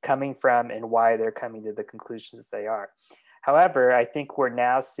coming from and why they're coming to the conclusions they are. However, I think we're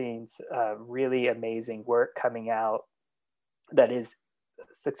now seeing really amazing work coming out that is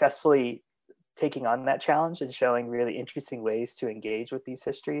successfully taking on that challenge and showing really interesting ways to engage with these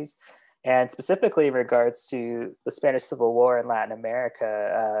histories. And specifically in regards to the Spanish Civil War in Latin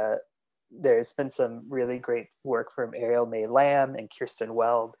America, there's been some really great work from Ariel May Lamb and Kirsten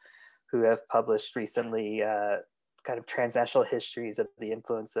Weld, who have published recently kind of transnational histories of the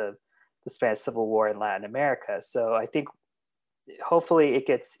influence of the Spanish Civil War in Latin America. So I think hopefully it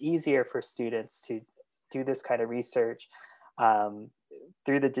gets easier for students to do this kind of research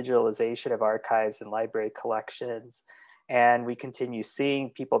through the digitalization of archives and library collections. And we continue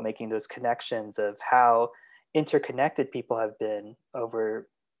seeing people making those connections of how interconnected people have been over,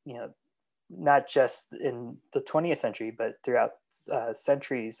 not just in the 20th century, but throughout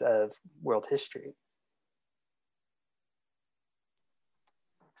centuries of world history.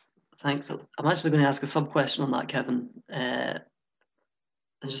 Thanks. I'm actually going to ask a sub-question on that, Kevin. And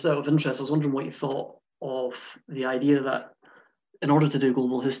just out of interest, I was wondering what you thought of the idea that in order to do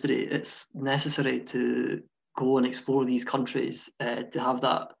global history, it's necessary to go and explore these countries, to have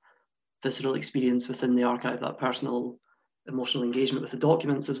that visceral experience within the archive, that personal emotional engagement with the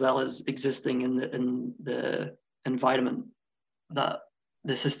documents, as well as existing in the environment that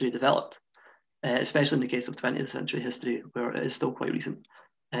this history developed, especially in the case of 20th century history, where it is still quite recent.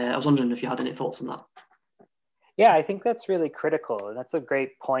 I was wondering if you had any thoughts on that. Yeah, I think that's really critical. And that's a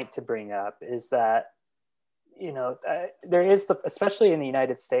great point to bring up, is that there is, especially in the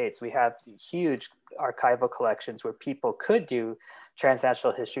United States, we have huge archival collections where people could do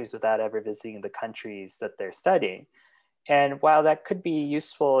transnational histories without ever visiting the countries that they're studying. And while that could be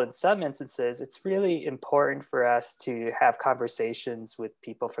useful in some instances, it's really important for us to have conversations with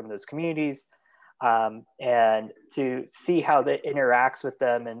people from those communities and to see how that interacts with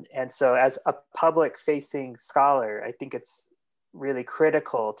them. And so as a public facing scholar, I think it's really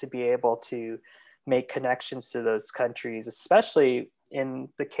critical to be able to make connections to those countries, especially in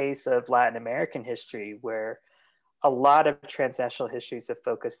the case of Latin American history, where a lot of transnational histories have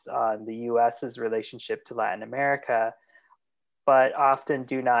focused on the U.S.'s relationship to Latin America, but often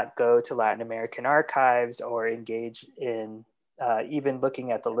do not go to Latin American archives or engage in even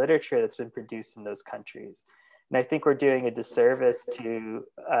looking at the literature that's been produced in those countries. And I think we're doing a disservice to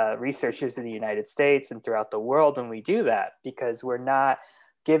researchers in the United States and throughout the world when we do that, because we're not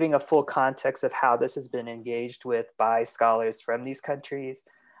giving a full context of how this has been engaged with by scholars from these countries,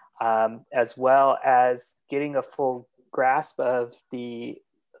 as well as getting a full grasp of the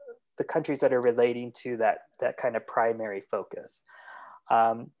countries that are relating to that kind of primary focus.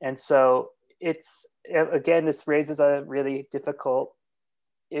 And so it's, again, this raises a really difficult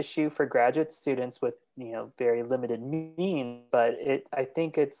issue for graduate students with, you know, very limited means, but I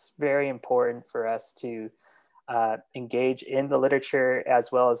think it's very important for us to engage in the literature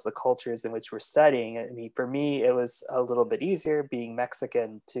as well as the cultures in which we're studying. I mean, for me, it was a little bit easier being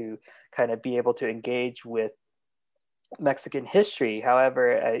Mexican to kind of be able to engage with Mexican history.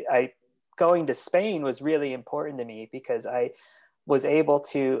 However, I going to Spain was really important to me because I was able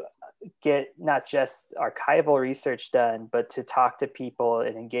to get not just archival research done, but to talk to people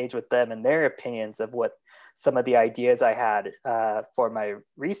and engage with them and their opinions of what some of the ideas I had for my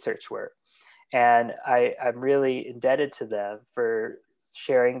research were. And I'm really indebted to them for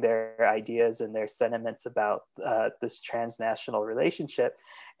sharing their ideas and their sentiments about this transnational relationship.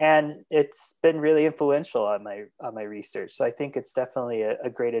 And it's been really influential on my research. So I think it's definitely a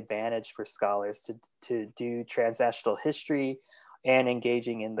great advantage for scholars to do transnational history and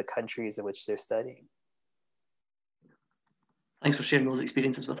engaging in the countries in which they're studying. Thanks for sharing those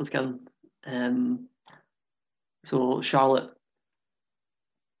experiences with us, Kevin. So Charlotte,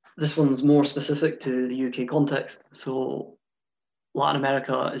 this one's more specific to the UK context. So Latin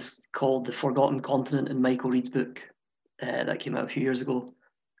America is called the Forgotten Continent in Michael Reed's book that came out a few years ago.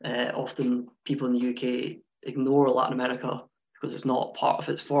 Often people in the UK ignore Latin America because it's not part of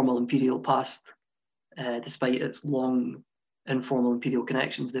its formal imperial past, despite its long informal imperial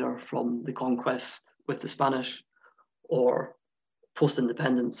connections there from the conquest with the Spanish or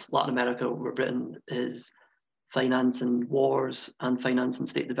post-independence Latin America, where Britain is financing wars and financing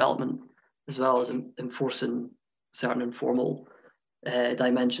state development, as well as enforcing certain informal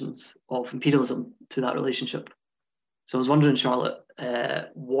dimensions of imperialism to that relationship. So I was wondering, Charlotte,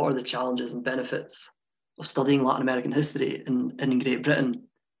 what are the challenges and benefits of studying Latin American history in Great Britain?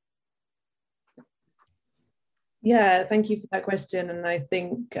 Yeah, thank you for that question. And I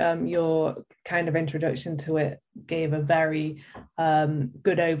think your kind of introduction to it gave a very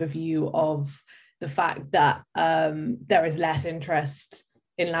good overview of the fact that there is less interest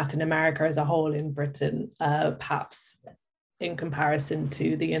in Latin America as a whole in Britain, perhaps in comparison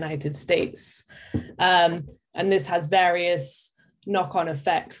to the United States. And this has various knock-on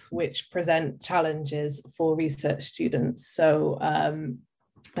effects which present challenges for research students. So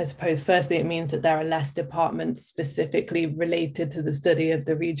I suppose firstly, it means that there are less departments specifically related to the study of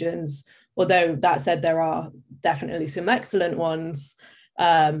the regions, although that said, there are definitely some excellent ones.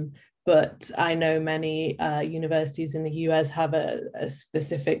 But I know many universities in the US have a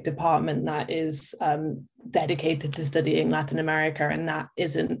specific department that is dedicated to studying Latin America, and that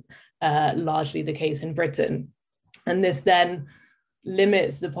isn't largely the case in Britain. And this then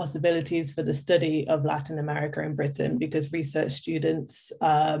limits the possibilities for the study of Latin America in Britain, because research students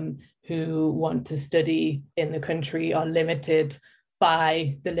who want to study in the country are limited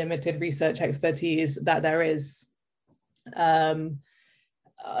by the limited research expertise that there is.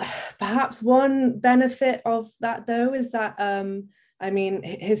 Perhaps one benefit of that, though, is that I mean,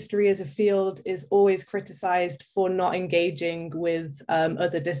 history as a field is always criticized for not engaging with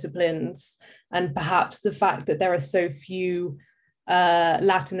other disciplines, and perhaps the fact that there are so few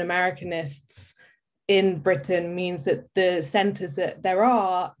Latin Americanists in Britain means that the centres that there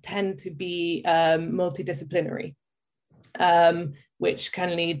are tend to be multidisciplinary, which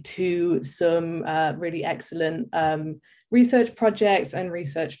can lead to some really excellent research projects and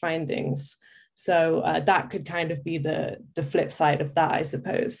research findings. So that could kind of be the flip side of that, I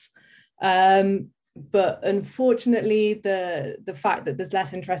suppose. But unfortunately, the fact that there's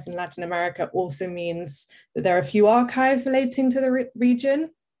less interest in Latin America also means that there are few archives relating to the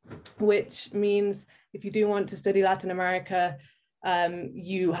region, which means if you do want to study Latin America,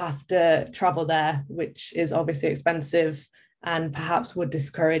 you have to travel there, which is obviously expensive and perhaps would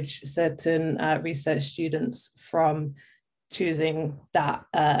discourage certain research students from choosing that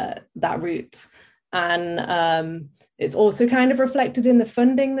route. And it's also kind of reflected in the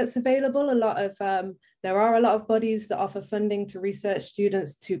funding that's available. There are a lot of bodies that offer funding to research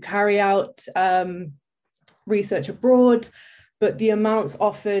students to carry out research abroad, but the amounts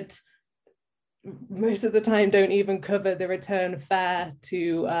offered most of the time don't even cover the return fare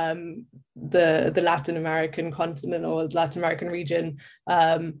to the Latin American continent or Latin American region.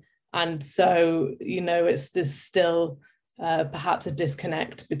 And so, you know, there's still perhaps a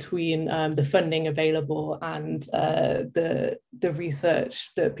disconnect between the funding available and the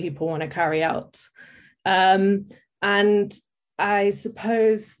research that people want to carry out. And I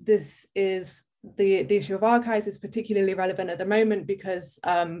suppose this is the issue of archives is particularly relevant at the moment, because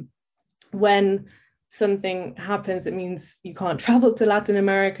when something happens, it means you can't travel to Latin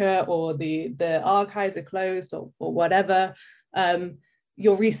America, or the archives are closed, or whatever.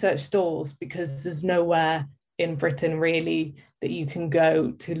 your research stalls because there's nowhere in Britain really that you can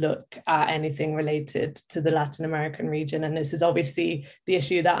go to look at anything related to the Latin American region. And this is obviously the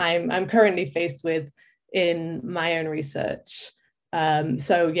issue that I'm currently faced with in my own research.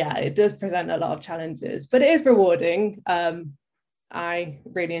 So yeah, it does present a lot of challenges, but it is rewarding. I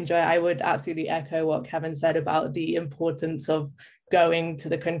really enjoy it. I would absolutely echo what Kevin said about the importance of going to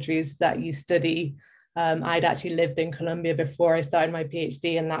the countries that you study. I'd actually lived in Colombia before I started my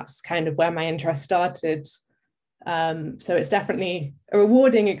PhD, and that's kind of where my interest started. So it's definitely a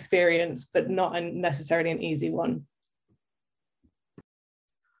rewarding experience, but not necessarily an easy one.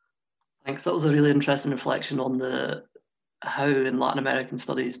 Thanks. That was a really interesting reflection on how in Latin American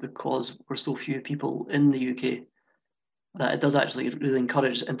studies, because we're so few people in the UK, that it does actually really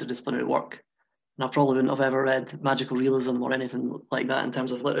encourage interdisciplinary work. And I probably wouldn't have ever read magical realism or anything like that in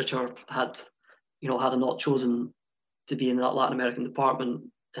terms of literature had I not chosen to be in that Latin American department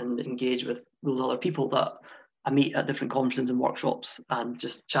and engage with those other people that I meet at different conferences and workshops and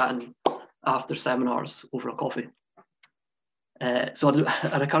just chatting after seminars over a coffee. So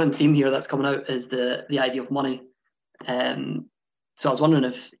a recurrent theme here that's coming out is the idea of money. So I was wondering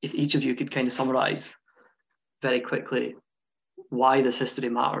if each of you could kind of summarize very quickly why this history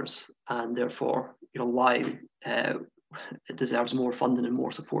matters, and therefore, why it deserves more funding and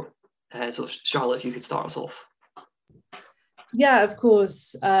more support. So Charlotte, if you could start us off. Yeah, of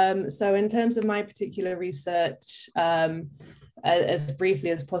course. So in terms of my particular research, as briefly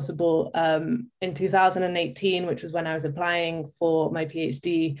as possible, in 2018, which was when I was applying for my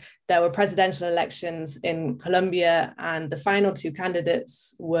PhD, there were presidential elections in Colombia, and the final two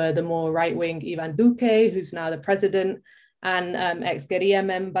candidates were the more right-wing Iván Duque, who's now the president, and ex-guerrilla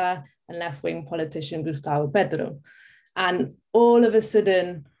member and left-wing politician Gustavo Petro. And all of a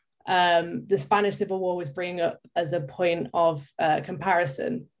sudden, the Spanish Civil War was bringing up as a point of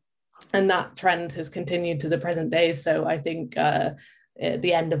comparison. And that trend has continued to the present day. So I think at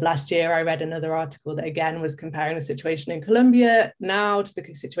the end of last year, I read another article that again was comparing the situation in Colombia now to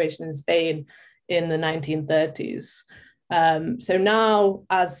the situation in Spain in the 1930s. So now,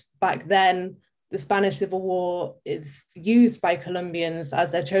 as back then, the Spanish Civil War is used by Colombians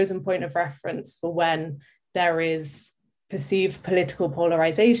as their chosen point of reference for when there is perceived political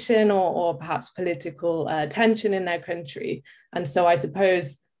polarization or perhaps political tension in their country. And so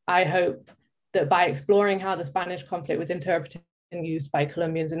I hope that by exploring how the Spanish conflict was interpreted and used by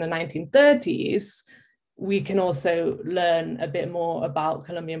Colombians in the 1930s, we can also learn a bit more about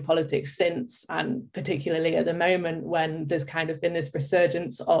Colombian politics since, and particularly at the moment when there's kind of been this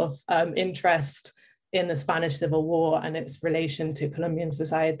resurgence of interest in the Spanish Civil War and its relation to Colombian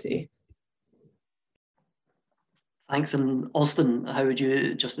society. Thanks. And Austin, how would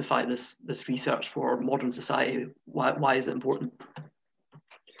you justify this research for modern society? Why is it important?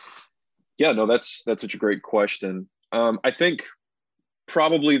 Yeah, no, that's such a great question. I think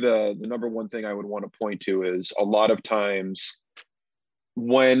probably the number one thing I would want to point to is a lot of times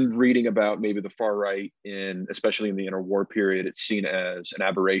when reading about maybe the far right, especially in the interwar period, it's seen as an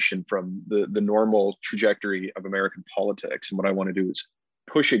aberration from the normal trajectory of American politics. And what I want to do is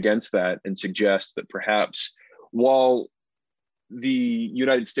push against that and suggest that perhaps while the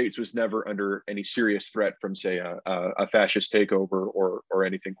United States was never under any serious threat from, say, a fascist takeover or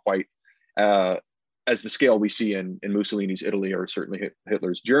anything quite as the scale we see in Mussolini's Italy or certainly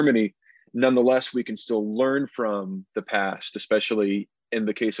Hitler's Germany, nonetheless, we can still learn from the past, especially in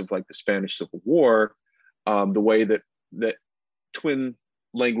the case of like the Spanish Civil War, the way that twin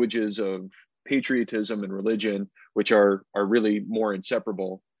languages of patriotism and religion, which are really more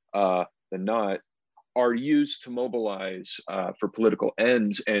inseparable than not, are used to mobilize for political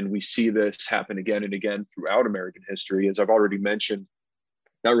ends. And we see this happen again and again throughout American history. As I've already mentioned,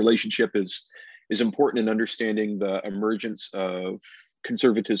 that relationship is important in understanding the emergence of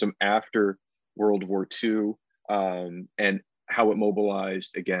conservatism after World War II and how it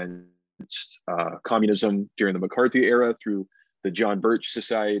mobilized against communism during the McCarthy era through the John Birch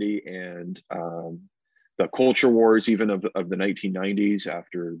Society and the culture wars even of the 1990s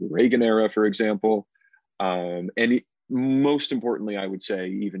after the Reagan era, for example. Most importantly, I would say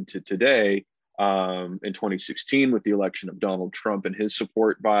even to today, in 2016 with the election of Donald Trump and his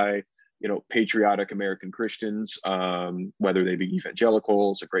support by patriotic American Christians, whether they be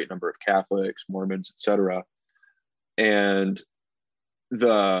evangelicals, a great number of Catholics, Mormons, etc. And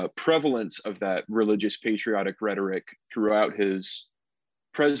the prevalence of that religious patriotic rhetoric throughout his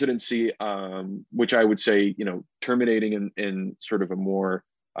presidency, which I would say, terminating in sort of a more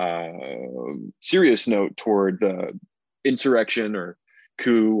serious note toward the insurrection or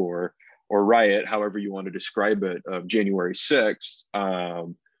coup or riot, however you want to describe it, of January 6th,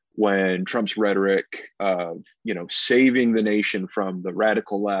 when Trump's rhetoric of, saving the nation from the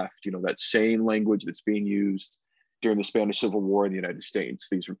radical left, that same language that's being used during the Spanish Civil War in the United States.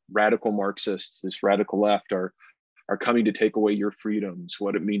 These radical Marxists, this radical left are coming to take away your freedoms,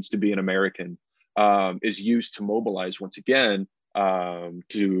 what it means to be an American, is used to mobilize once again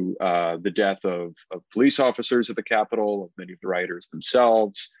to the death of police officers at the Capitol, of many of the rioters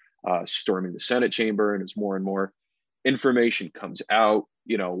themselves, storming the Senate chamber. And as more and more information comes out,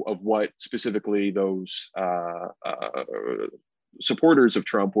 of what specifically those supporters of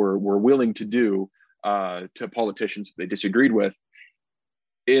Trump were willing to do to politicians that they disagreed with,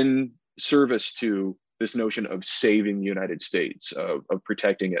 in service to this notion of saving the United States, of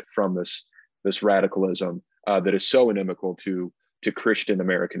protecting it from this radicalism that is so inimical to Christian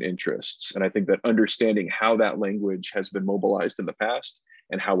American interests. And I think that understanding how that language has been mobilized in the past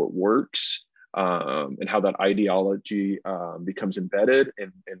and how it works, and how that ideology becomes embedded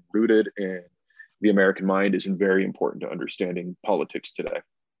and rooted in the American mind is very important to understanding politics today.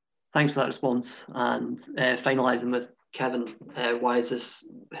 Thanks for that response. And finalizing with Kevin, why is this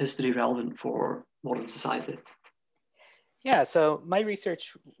history relevant for modern society? Yeah, so my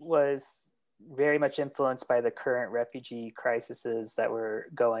research was very much influenced by the current refugee crises that were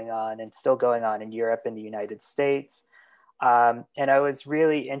going on and still going on in Europe and the United States. And I was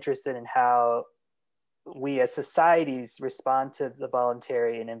really interested in how we as societies respond to the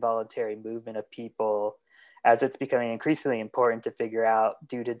voluntary and involuntary movement of people, as it's becoming increasingly important to figure out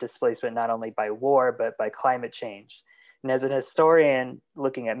due to displacement, not only by war, but by climate change. And as an historian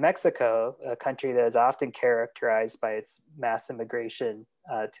looking at Mexico, a country that is often characterized by its mass immigration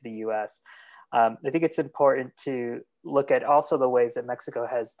to the US, I think it's important to look at also the ways that Mexico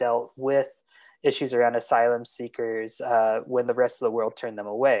has dealt with issues around asylum seekers when the rest of the world turned them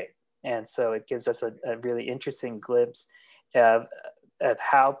away. And so it gives us a really interesting glimpse of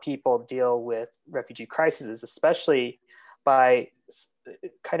how people deal with refugee crises, especially by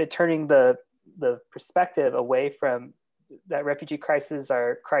kind of turning the perspective away from that refugee crises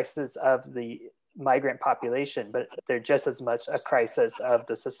are crises of the migrant population, but they're just as much a crisis of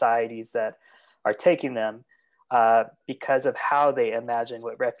the societies that are taking them, because of how they imagine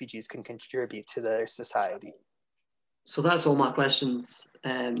what refugees can contribute to their society. So that's all my questions. So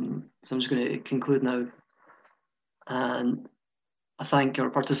I'm just going to conclude now. And I thank our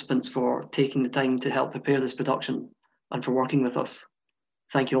participants for taking the time to help prepare this production and for working with us.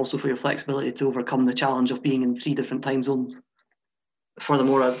 Thank you also for your flexibility to overcome the challenge of being in 3 different time zones.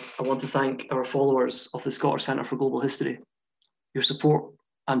 Furthermore, I want to thank our followers of the Scottish Centre for Global History. Your support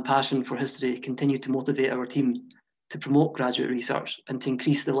and passion for history continue to motivate our team to promote graduate research and to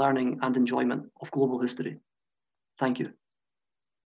increase the learning and enjoyment of global history. Thank you.